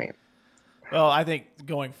 I mean. Well, I think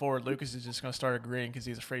going forward, Lucas is just going to start agreeing because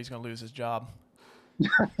he's afraid he's going to lose his job.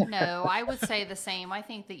 No, I would say the same. I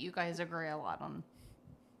think that you guys agree a lot on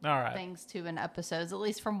things too in episodes, at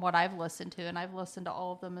least from what I've listened to, and I've listened to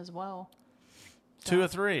all of them as well. So. 2 or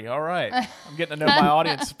 3. All right. I'm getting to know my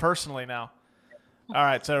audience personally now. All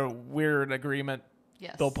right, so we're in agreement.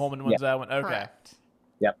 Yes. Bill Pullman wins that one. Okay. Correct.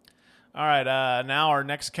 Yep. All right, now our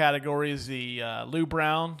next category is the Lou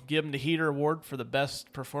Brown Give Him the Heater Award for the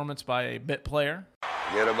best performance by a bit player.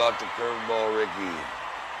 Get about the curveball, Ricky.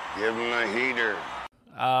 Give him the heater.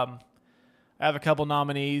 I have a couple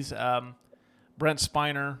nominees. Brent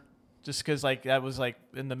Spiner, just because that was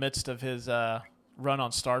in the midst of his run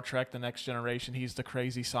on Star Trek: The Next Generation. He's the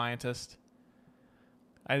crazy scientist.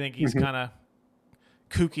 I think he's kind of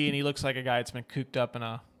kooky, and he looks like a guy that's been cooped up in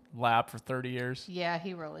a lab for 30 years. Yeah,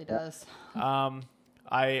 he really does.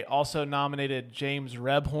 I also nominated James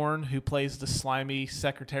Rebhorn, who plays the slimy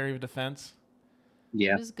Secretary of Defense.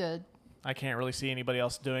 Yeah. He was good. I can't really see anybody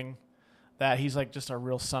else doing that. He's just a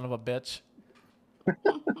real son of a bitch.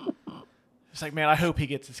 It's man, I hope he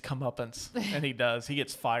gets his comeuppance. And he does. He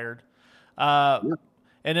gets fired. And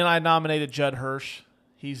then I nominated Judd Hirsch.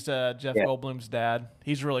 He's Jeff Goldblum's dad.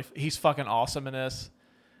 He's fucking awesome in this.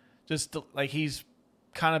 Just he's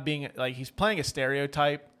kind of being he's playing a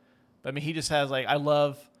stereotype. But I mean, he just has I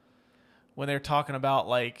love when they're talking about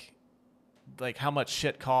like how much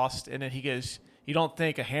shit cost, and then he goes, "You don't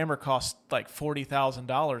think a hammer costs like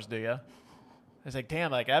 $40,000, do you?" I was like, "Damn!"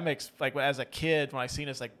 Like that makes like as a kid when I seen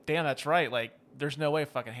this, like, "Damn, that's right." Like, there's no way a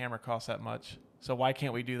fucking hammer costs that much. So why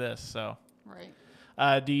can't we do this? So,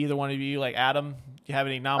 Right. do either one of you, like Adam, do you have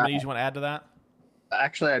any nominees you want to add to that?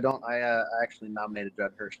 Actually, I don't. I actually nominated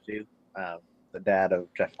Judd Hirsch too, the dad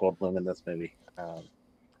of Jeff Goldblum in this movie.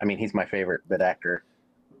 I mean, he's my favorite bit actor.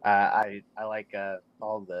 I like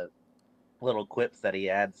all the little quips that he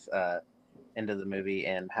adds into the movie,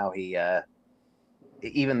 and how he,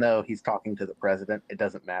 even though he's talking to the president, it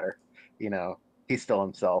doesn't matter. You know, he's still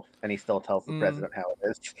himself, and he still tells the president how it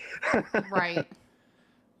is. Right.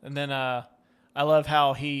 And then I love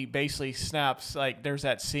how he basically snaps. Like, there's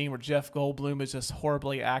that scene where Jeff Goldblum is just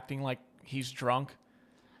horribly acting like he's drunk.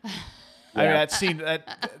 I mean, that scene,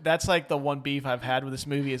 that's like the one beef I've had with this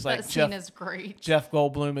movie is like that scene is great. Jeff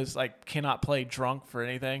Goldblum is like cannot play drunk for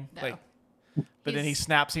anything. No. Like, but then he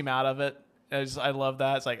snaps him out of it. I love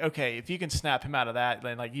that. It's like, okay, if you can snap him out of that,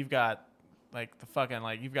 then like you've got like the fucking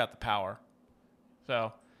like you've got the power.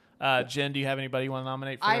 So, Jen, do you have anybody you want to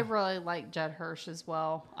nominate for? I really like Judd Hirsch as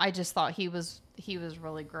well. I just thought he was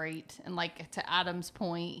really great, and like to Adam's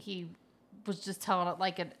point, he was just telling it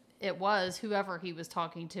like it was whoever he was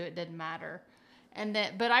talking to. It didn't matter. And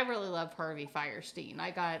then, but I really love Harvey Fierstein.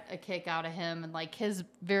 I got a kick out of him, and like his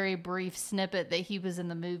very brief snippet that he was in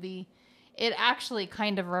the movie. It actually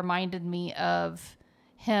kind of reminded me of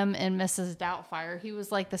him and Mrs. Doubtfire. He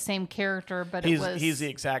was like the same character, but he's the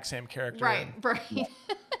exact same character. Right.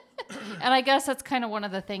 And I guess that's kind of one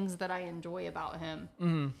of the things that I enjoy about him.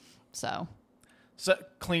 Mm-hmm. So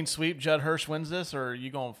clean sweep. Judd Hirsch wins this, or are you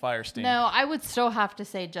going Firestein? No, I would still have to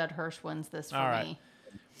say Judd Hirsch wins this for me.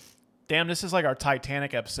 Damn, this is like our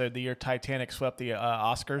Titanic episode. The year Titanic swept the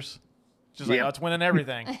Oscars. Just like, it's winning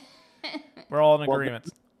everything. We're all in agreement.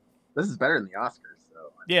 This is better than the Oscars,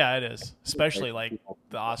 so. Yeah, it is. Especially like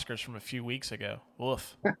the Oscars from a few weeks ago.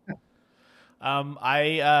 Woof.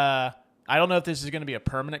 I don't know if this is going to be a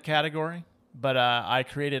permanent category, but I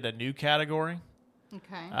created a new category.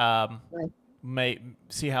 Okay. May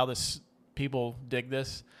see how people dig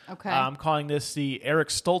this. Okay. I'm calling this the Eric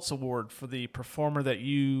Stoltz Award for the performer that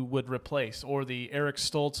you would replace, or the Eric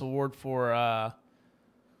Stoltz Award for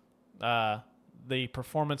the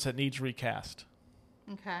performance that needs recast.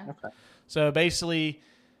 Okay. So basically,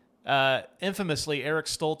 infamously, Eric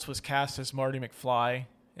Stoltz was cast as Marty McFly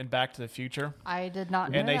in Back to the Future. I did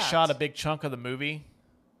not know And they that. shot a big chunk of the movie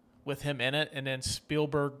with him in it, and then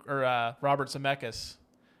Spielberg or Robert Zemeckis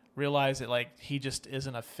realized that like he just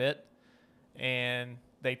isn't a fit, and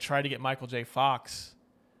they tried to get Michael J. Fox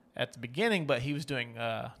at the beginning, but he was doing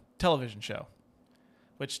a television show,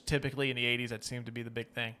 which typically in the 80s that seemed to be the big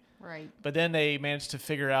thing. Right. But then they managed to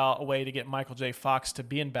figure out a way to get Michael J. Fox to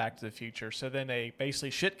be in Back to the Future. So then they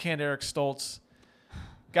basically shit-canned Eric Stoltz,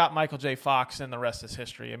 got Michael J. Fox, and the rest is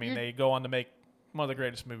history. I mean, they go on to make one of the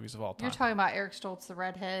greatest movies of all time. You're talking about Eric Stoltz, the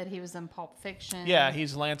redhead. He was in Pulp Fiction. Yeah,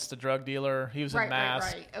 he's Lance the drug dealer. He was in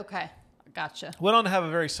Mask. Right. Okay. Gotcha. Went on to have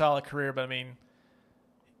a very solid career, but I mean...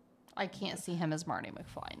 I can't see him as Marty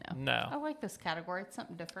McFly now. No. I like this category. It's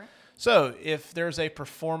something different. So, if there's a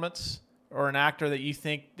performance or an actor that you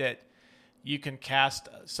think that you can cast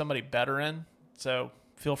somebody better in, so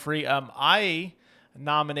feel free. I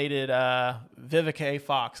nominated Vivica A.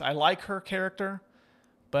 Fox. I like her character,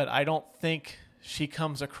 but I don't think she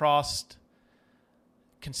comes across,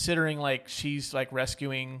 considering like she's like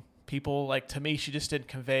rescuing people. Like, to me, she just didn't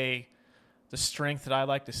convey the strength that I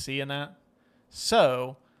like to see in that.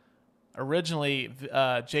 So, originally,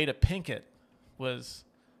 Jada Pinkett was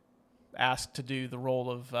asked to do the role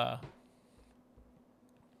of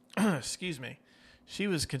excuse me. She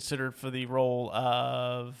was considered for the role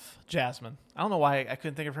of Jasmine. I don't know why I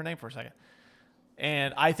couldn't think of her name for a second.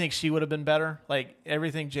 And I think she would have been better. Like,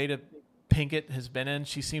 everything Jada Pinkett has been in,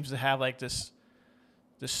 she seems to have like this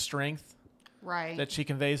strength that she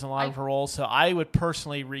conveys in a lot of her roles. So I would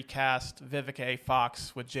personally recast Vivica A.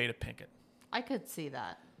 Fox with Jada Pinkett. I could see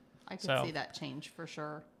that. I could see that change for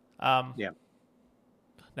sure. Yeah.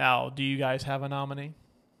 Now, do you guys have a nominee?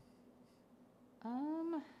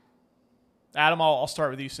 Adam, I'll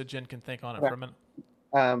start with you so Jen can think on it for a minute.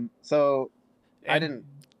 So and I didn't.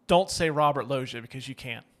 Don't say Robert Loggia because you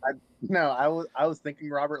can't. I was thinking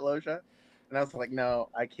Robert Loggia, and I was like, no,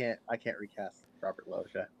 I can't recast Robert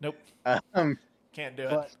Loggia. Nope. Can't do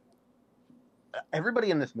it.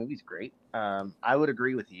 Everybody in this movie's great. I would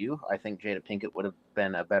agree with you. I think Jada Pinkett would have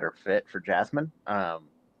been a better fit for Jasmine.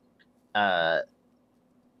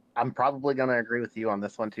 I'm probably going to agree with you on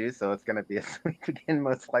this one too, so it's going to be a sweep again,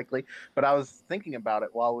 most likely. But I was thinking about it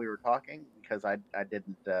while we were talking because I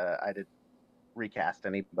didn't recast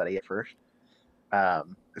anybody at first. So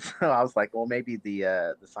I was like, well, maybe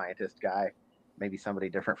the scientist guy, maybe somebody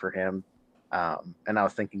different for him. And I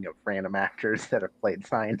was thinking of random actors that have played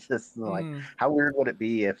scientists, and like, how weird would it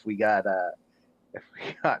be if we got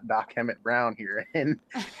Doc Emmett Brown here in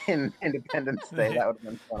Independence Day? That would have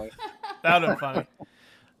been funny. That would have been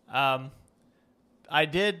funny. I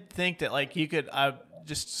did think that like you could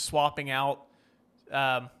just swapping out.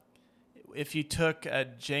 If you took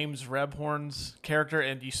James Rebhorn's character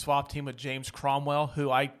and you swapped him with James Cromwell, who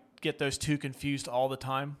I get those two confused all the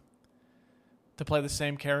time, to play the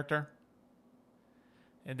same character,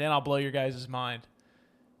 and then I'll blow your guys' mind.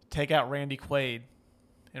 Take out Randy Quaid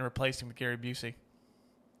and replace him with Gary Busey.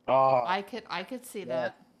 Oh, I could see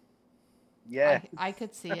that. yeah. I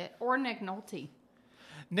could see it. Or Nick Nolte.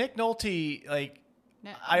 Nick Nolte, like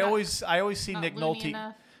No, I always see not Nick loony Nolte.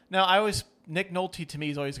 enough? No, Nick Nolte to me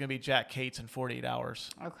is always going to be Jack Cates in 48 Hours.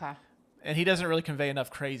 Okay. And he doesn't really convey enough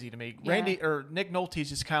crazy to me. Yeah. Nick Nolte is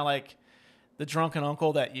just kind of like the drunken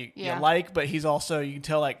uncle that you Yeah. like, but he's also, you can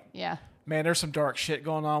tell like, Yeah. man, there's some dark shit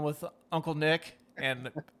going on with Uncle Nick,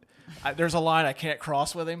 and there's a line I can't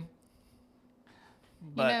cross with him.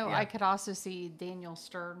 But, You know, yeah. I could also see Daniel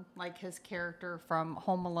Stern, like his character from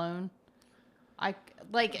Home Alone.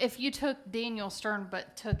 Like if you took Daniel Stern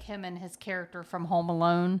but took him and his character from Home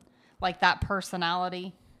Alone, like that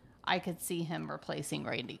personality, I could see him replacing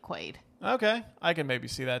Randy Quaid. Okay, I can maybe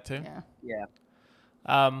see that too. Yeah.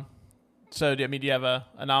 Yeah. So, do you have a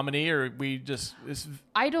nominee, or we just...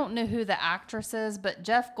 I don't know who the actress is, but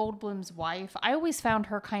Jeff Goldblum's wife, I always found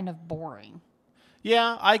her kind of boring.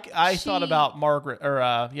 Yeah, I thought She- about Margaret,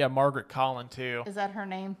 Margaret Collin too. Is that her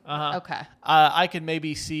name? Uh-huh. Okay. I could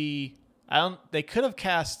maybe see. They could have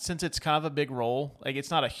cast, since it's kind of a big role. Like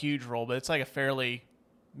it's not a huge role, but it's like a fairly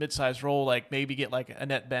mid-sized role. Like maybe get like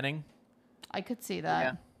Annette Bening. I could see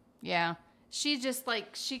that. Yeah. She just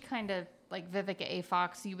she kind of like Vivica A.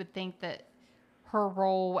 Fox. You would think that her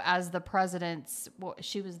role as the president's,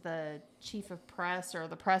 she was the chief of press or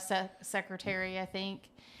the press secretary, I think.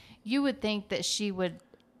 You would think that she would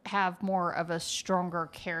have more of a stronger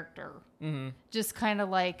character. Mm-hmm. Just kind of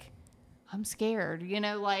like, I'm scared,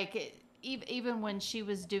 even when she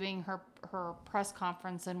was doing her press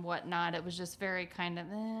conference and whatnot, it was just very kind of,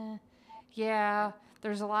 yeah,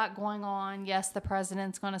 there's a lot going on. Yes, the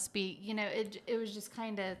president's going to speak. It was just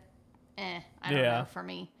kind of, I don't know for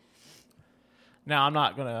me. Now I'm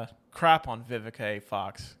not gonna crap on Vivica A.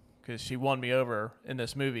 Fox because she won me over in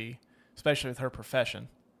this movie, especially with her profession.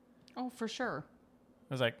 Oh, for sure.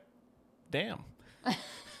 I was like, damn.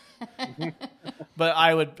 But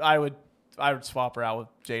I would swap her out with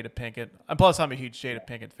Jada Pinkett. And plus, I'm a huge Jada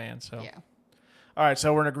Pinkett fan. So Yeah. All right,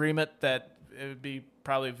 so we're in agreement that it would be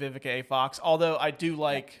probably Vivica A. Fox. Although I do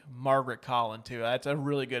like Margaret Collin too. That's a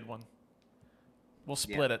really good one. We'll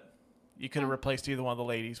split it. You could have replaced either one of the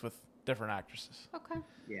ladies with different actresses. Okay.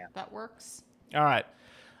 Yeah. That works. All right.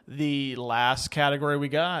 The last category we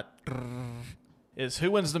got is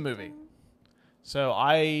who wins the movie. So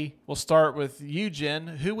I will start with you, Jen.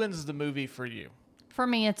 Who wins the movie for you? For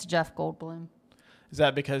me, it's Jeff Goldblum. Is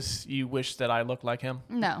that because you wish that I looked like him?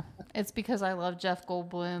 No, it's because I love Jeff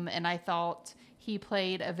Goldblum, and I thought he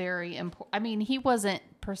played a very important... I mean, he wasn't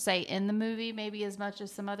per se in the movie maybe as much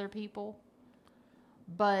as some other people,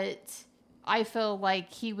 but I feel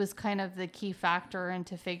like he was kind of the key factor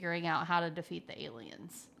into figuring out how to defeat the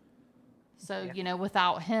aliens. So,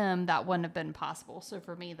 without him, that wouldn't have been possible. So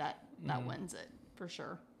for me, that wins it, for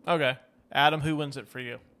sure. Okay. Adam, who wins it for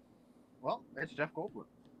you? Well, it's Jeff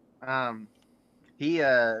Goldblum. He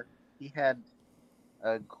had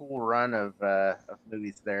a cool run of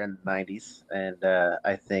movies there in the 90s, and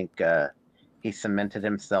I think he cemented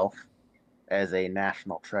himself as a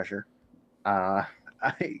national treasure.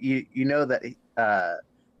 You know that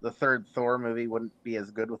the third Thor movie wouldn't be as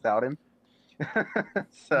good without him.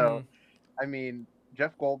 So, I mean,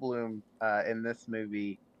 Jeff Goldblum in this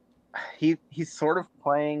movie, he's sort of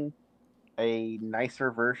playing a nicer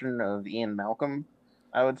version of Ian Malcolm,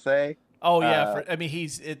 I would say. Oh yeah,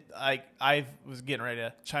 I was getting ready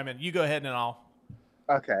to chime in. You go ahead and I'll.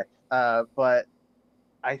 Okay, but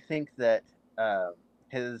I think that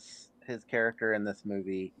his character in this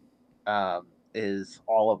movie is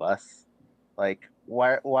all of us. Like,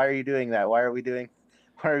 why are you doing that? Why are we doing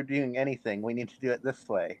anything? We need to do it this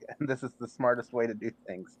way, and this is the smartest way to do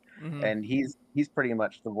things. Mm-hmm. And he's pretty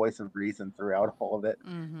much the voice of reason throughout all of it.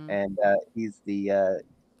 Mm-hmm. And he's the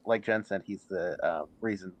like Jen said, he's the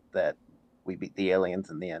reason that we beat the aliens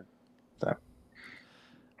in the end. So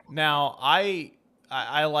Now, I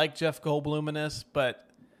like Jeff Goldblum in this, but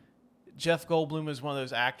Jeff Goldblum is one of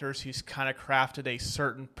those actors who's kind of crafted a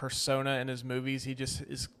certain persona in his movies. He just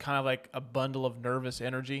is kind of like a bundle of nervous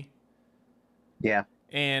energy. Yeah.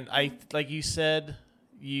 And like you said,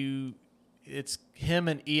 it's him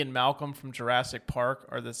and Ian Malcolm from Jurassic Park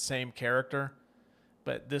are the same character,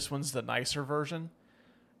 but this one's the nicer version.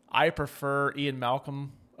 I prefer Ian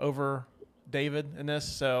Malcolm over David in this,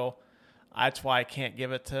 so that's why I can't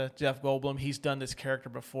give it to Jeff Goldblum. He's done this character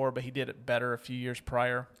before, but he did it better a few years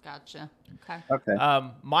prior. Gotcha. Okay.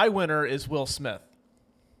 Okay. My winner is Will Smith.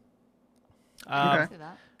 I can see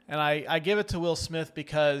that. And I give it to Will Smith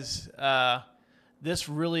because this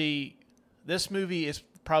movie is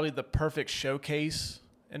probably the perfect showcase,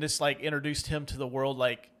 and it's like introduced him to the world.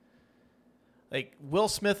 Like Will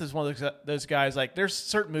Smith is one of those guys. Like, there's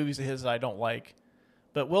certain movies of his that I don't like,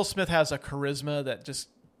 but Will Smith has a charisma that just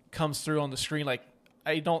comes through on the screen. Like,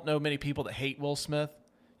 I don't know many people that hate Will Smith.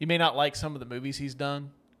 You may not like some of the movies he's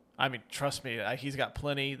done. I mean, trust me, he's got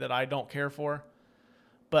plenty that I don't care for.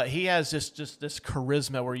 But he has just this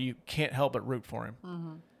charisma where you can't help but root for him.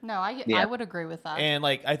 Mm-hmm. No, I would agree with that. And,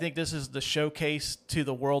 like, I think this is the showcase to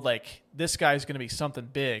the world. Like, this guy's going to be something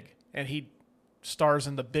big. And he stars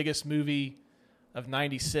in the biggest movie of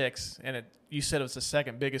 96. And you said it was the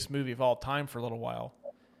second biggest movie of all time for a little while.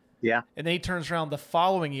 Yeah. And then he turns around the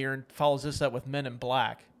following year and follows this up with Men in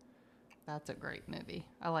Black. That's a great movie.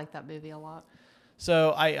 I like that movie a lot.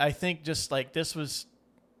 So I think just like this was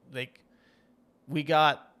like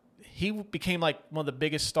he became like one of the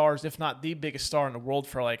biggest stars, if not the biggest star in the world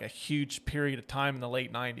for like a huge period of time in the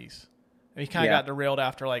late 90s. And he kind of got derailed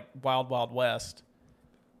after like Wild Wild West.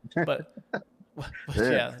 But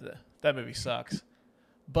yeah, that movie sucks.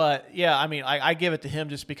 But yeah, I mean, I give it to him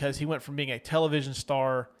just because he went from being a television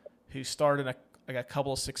star who starred in a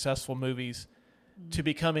couple of successful movies to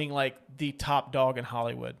becoming like the top dog in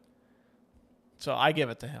Hollywood. So I give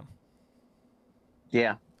it to him.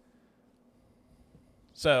 Yeah.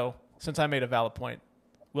 So since I made a valid point,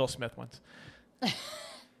 Will Smith wins. Okay.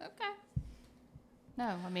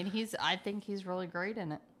 No, I mean I think he's really great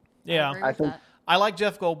in it. Yeah, I agree with that. I like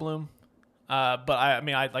Jeff Goldblum, but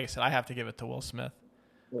like I said, I have to give it to Will Smith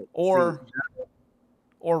or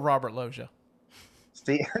Robert Loggia.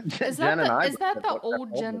 See, Is that the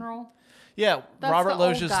old general? Yeah, That's Robert the old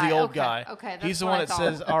Loggia's guy. the old Okay, guy. okay, that's He's the what one I that thought.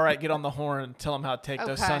 says, "All right, get on the horn and tell them how to take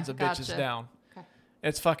those Okay, sons of bitches gotcha. down." Okay.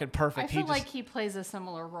 It's fucking perfect. I feel like he plays a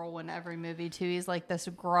similar role in every movie too. He's like this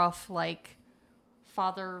gruff, like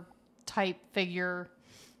father type figure.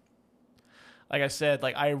 Like I said,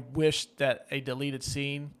 like I wish that a deleted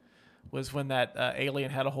scene was when that alien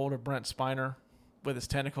had a hold of Brent Spiner with his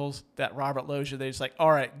tentacles. That Robert Loggia, they just like,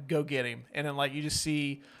 all right, go get him, and then like you just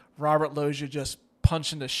see Robert Loggia just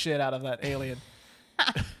punching the shit out of that alien.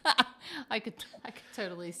 I could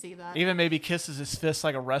totally see that. Even maybe kisses his fist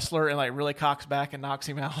like a wrestler and like really cocks back and knocks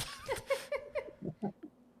him out.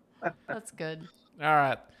 That's good. All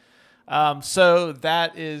right. So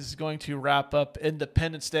that is going to wrap up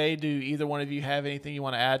Independence Day. Do either one of you have anything you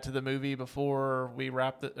want to add to the movie before we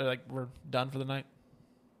wrap it? Like we're done for the night?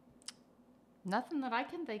 Nothing that I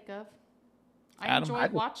can think of. I Adam?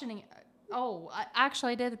 enjoyed watching it. Oh,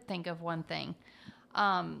 I did think of one thing.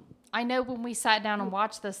 I know when we sat down and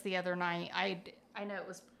watched this the other night, I know it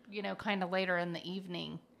was, kind of later in the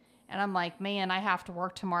evening. And I'm like, man, I have to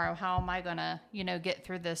work tomorrow. How am I going to, get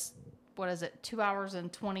through this? What is it? 2 hours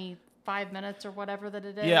and 25 minutes or whatever that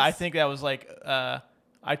it is. Yeah, I think that was like,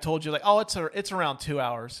 I told you like, oh, it's around 2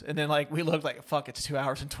 hours. And then like, we looked like, fuck, it's 2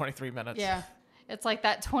 hours and 23 minutes. Yeah. It's like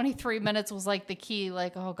that 23 minutes was like the key,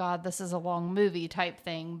 like, oh God, this is a long movie type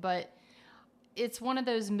thing. But it's one of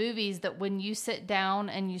those movies that when you sit down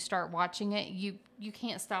and you start watching it, you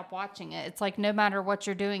can't stop watching it. It's like no matter what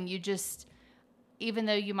you're doing, you just, even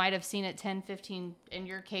though you might have seen it 10, 15, in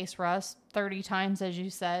your case, Russ, 30 times, as you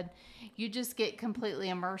said, you just get completely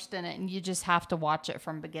immersed in it and you just have to watch it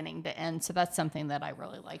from beginning to end. So that's something that I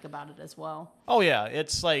really like about it as well. Oh yeah.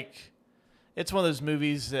 It's like, it's one of those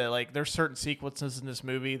movies that like, there's certain sequences in this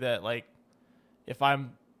movie that like, if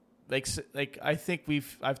I'm like I think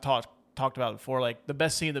I've talked about it before, like the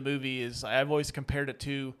best scene in the movie is, I've always compared it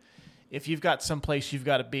to if you've got someplace you've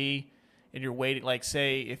got to be and you're waiting, like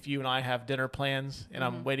say if you and I have dinner plans and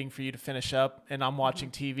I'm waiting for you to finish up and I'm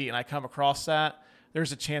watching TV and I come across that,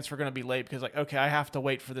 there's a chance we're going to be late because like, okay, I have to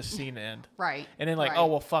wait for this scene to end. Right. And then like, right. oh,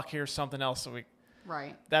 well, fuck, here's something else. So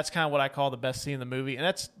right. That's kind of what I call the best scene in the movie.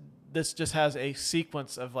 And this just has a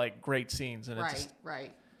sequence of like great scenes. And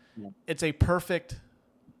Right. It's a perfect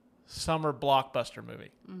summer blockbuster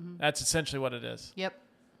movie. Mm-hmm. That's essentially what it is. Yep.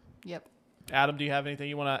 Adam, do you have anything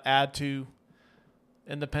you want to add to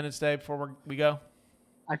Independence Day before we go?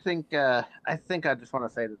 I think I just want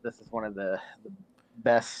to say that this is one of the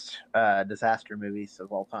best disaster movies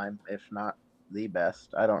of all time, if not the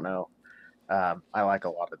best. I don't know. I like a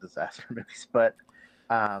lot of disaster movies, but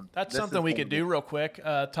That's this something is we gonna could be- do real quick.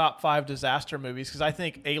 Top 5 disaster movies, because I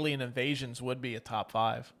think Alien Invasions would be a top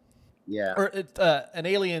 5. Yeah, Or an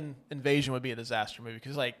alien invasion would be a disaster movie,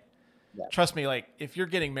 because trust me, like if you're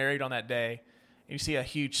getting married on that day and you see a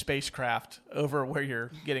huge spacecraft over where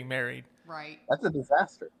you're getting married, Right. that's a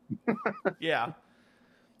disaster. yeah,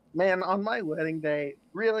 Man, on my wedding day,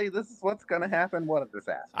 really, this is what's going to happen? What a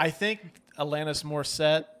disaster. I think Alanis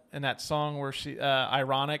Morissette and that song where she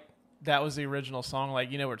Ironic, that was the original song,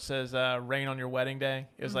 like where it says rain on your wedding day.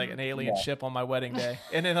 It was like an alien ship on my wedding day,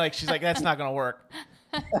 and then like she's like, that's not gonna work.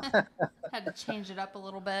 Had to change it up a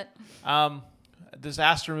little bit.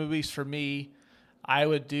 Disaster movies for me, I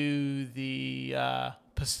would do the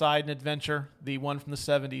Poseidon Adventure, the one from the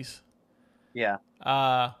 70s.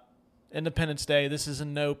 Yeah. Independence Day. This is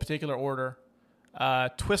in no particular order.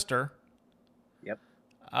 Twister. Yep.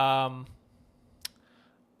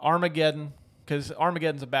 Armageddon, because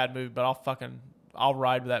Armageddon's a bad movie, but I'll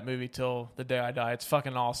ride with that movie till the day I die. It's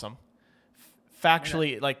fucking awesome.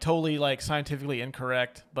 Factually, like totally like scientifically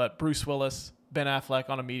incorrect, but Bruce Willis, Ben Affleck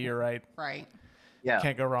on a meteorite. Right. Yeah.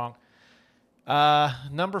 Can't go wrong.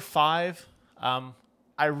 Number 5,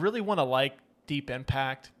 I really want to like Deep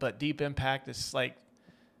Impact, but Deep Impact is like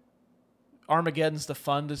Armageddon's the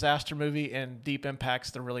fun disaster movie, and Deep Impact's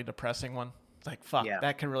the really depressing one. It's like, fuck,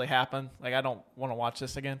 that could really happen. Like, I don't want to watch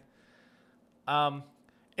this again.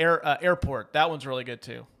 Airport, that one's really good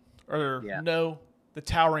too. Or no, The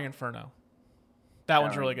Towering Inferno. That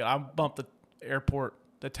one's really good. I'll bump the Airport,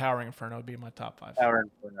 The Towering Inferno would be my top 5.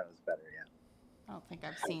 Towering Inferno is better, yeah. I don't think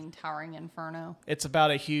I've seen Towering Inferno. It's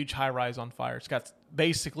about a huge high-rise on fire. It's got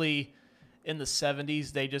basically in the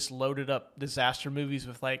 70s, they just loaded up disaster movies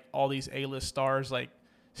with like all these A-list stars, like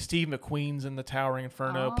Steve McQueen's in The Towering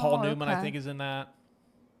Inferno. Paul Newman, I think, is in that,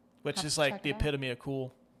 which is like the epitome of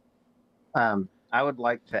cool. I would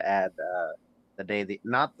like to add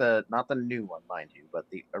not the new one, mind you, but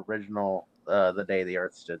the original, The Day the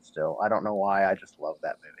Earth Stood Still. I don't know why, I just love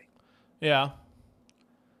that movie. Yeah,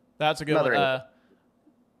 that's a good one.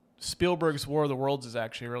 Spielberg's War of the Worlds is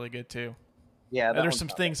actually really good too. Yeah, there's some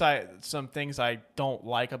things I don't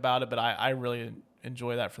like about it, but I really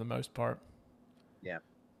enjoy that for the most part. Yeah.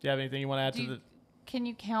 Do you have anything you want to add to the? Can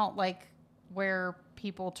you count like where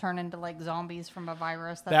people turn into like zombies from a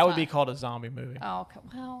virus? That would be called a zombie movie. Oh, okay.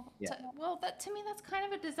 Well, that to me that's kind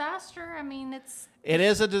of a disaster. I mean, it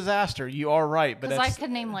is a disaster. You are right, but I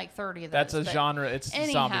could name like 30 of those. That's a genre. It's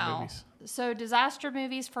zombie movies. So disaster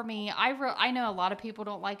movies for me, I know a lot of people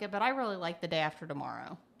don't like it, but I really like The Day After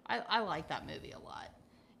Tomorrow. I like that movie a lot.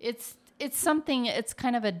 It's something. It's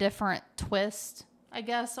kind of a different twist, I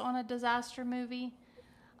guess, on a disaster movie.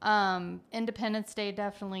 Independence Day,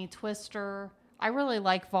 definitely. Twister. I really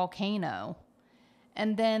like Volcano.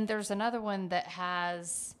 And then there's another one that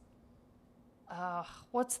has,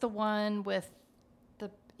 what's the one with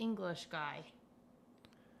the English guy?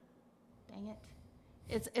 Dang it.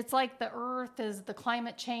 It's like the Earth is the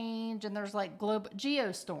climate change, and there's like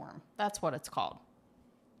Geostorm. That's what it's called.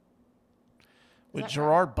 With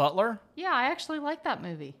Gerard Butler? Yeah, I actually like that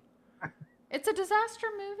movie. It's a disaster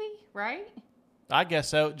movie, right? I guess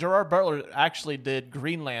so. Gerard Butler actually did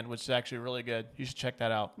Greenland, which is actually really good. You should check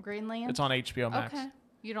that out. Greenland? It's on HBO Max. Okay.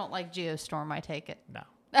 You don't like Geostorm, I take it. No.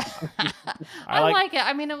 I like it.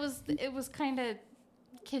 I mean, it was kind of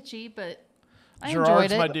kitschy, but I enjoyed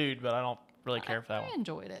Gerard's it. my dude, but I don't really care for that one. I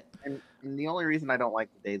enjoyed it. And the only reason I don't like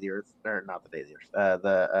The Day the Earth, or not The Day the Earth,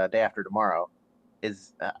 the Day After Tomorrow,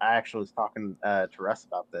 is I actually was talking to Russ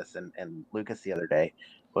about this and Lucas the other day,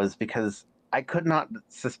 was because I could not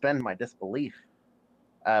suspend my disbelief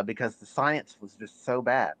because the science was just so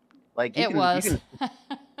bad. Like you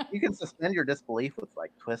can suspend your disbelief with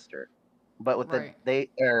like Twister, but with the Day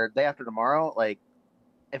After Tomorrow, like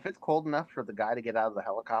if it's cold enough for the guy to get out of the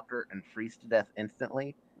helicopter and freeze to death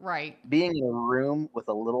instantly, right? Being in a room with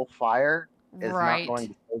a little fire is not going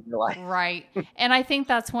to save your life. Right. And I think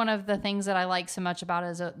that's one of the things that I like so much about it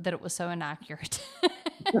is that it was so inaccurate.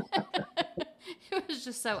 It was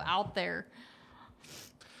just so out there.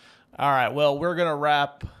 All right. Well, we're going to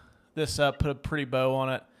wrap this up, put a pretty bow on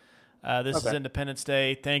it. This is Independence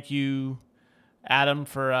Day. Thank you, Adam,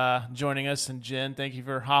 for joining us, and Jen, thank you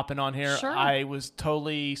for hopping on here. Sure. I was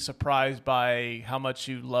totally surprised by how much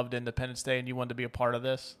you loved Independence Day and you wanted to be a part of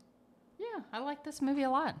this. Yeah, I like this movie a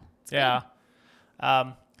lot. It's good.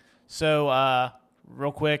 So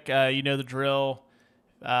real quick, you know the drill.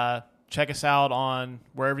 check us out on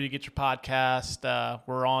wherever you get your podcast.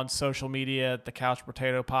 We're on social media at the Couch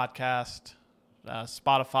Potato Podcast,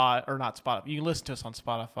 Spotify, or not Spotify. You can listen to us on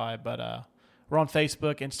Spotify, but we're on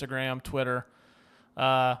Facebook, Instagram, Twitter.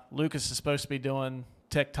 Lucas is supposed to be doing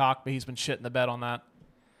TikTok, but he's been shitting the bed on that.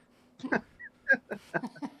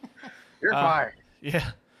 You're fired.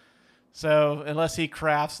 Yeah. So unless he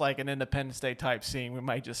crafts like an Independence Day type scene, we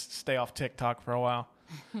might just stay off TikTok for a while.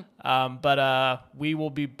 But we will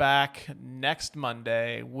be back next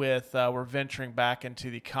Monday with we're venturing back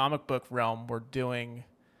into the comic book realm. We're doing,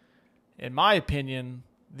 in my opinion,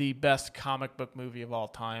 the best comic book movie of all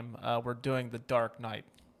time. We're doing The Dark Knight.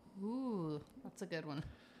 Ooh, that's a good one.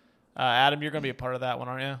 Adam, you're going to be a part of that one,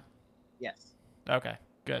 aren't you? Yes. Okay,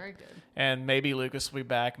 good. Very good. And maybe Lucas will be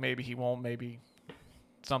back. Maybe he won't. Maybe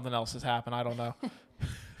something else has happened. I don't know.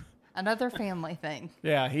 Another family thing.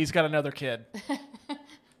 Yeah, he's got another kid.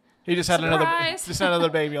 He just had Surprise! another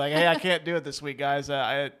baby. Like, hey, I can't do it this week, guys.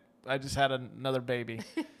 I just had another baby.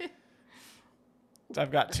 So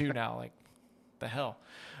I've got 2 now. Like, the hell.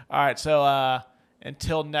 All right, so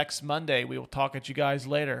until next Monday, we will talk at you guys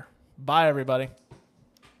later. Bye, everybody.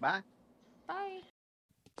 Bye. Bye.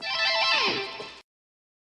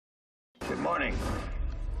 Good morning.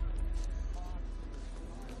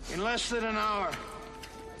 In less than an hour,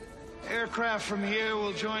 aircraft from here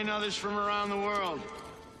will join others from around the world.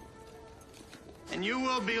 And you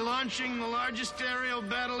will be launching the largest aerial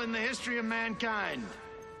battle in the history of mankind.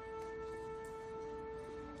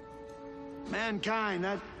 Mankind,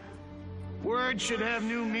 that word should have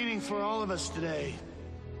new meaning for all of us today.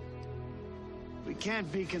 We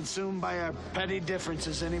can't be consumed by our petty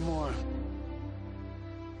differences anymore.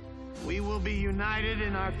 We will be united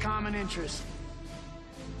in our common interest.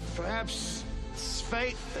 Perhaps it's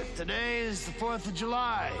fate that today is the 4th of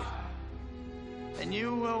July, and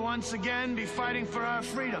you will once again be fighting for our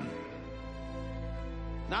freedom.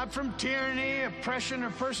 Not from tyranny, oppression, or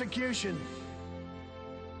persecution,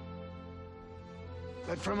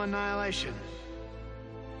 but from annihilation.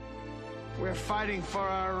 We're fighting for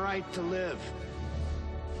our right to live,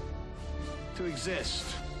 to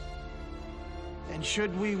exist. And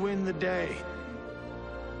should we win the day,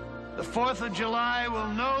 the 4th of July will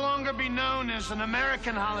no longer be known as an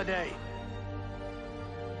American holiday,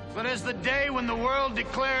 but as the day when the world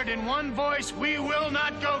declared in one voice, we will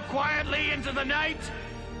not go quietly into the night.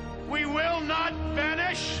 We will not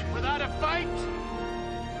vanish without a fight.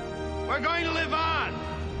 We're going to live on.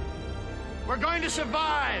 We're going to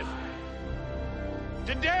survive.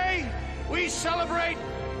 Today, we celebrate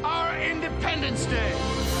our Independence Day.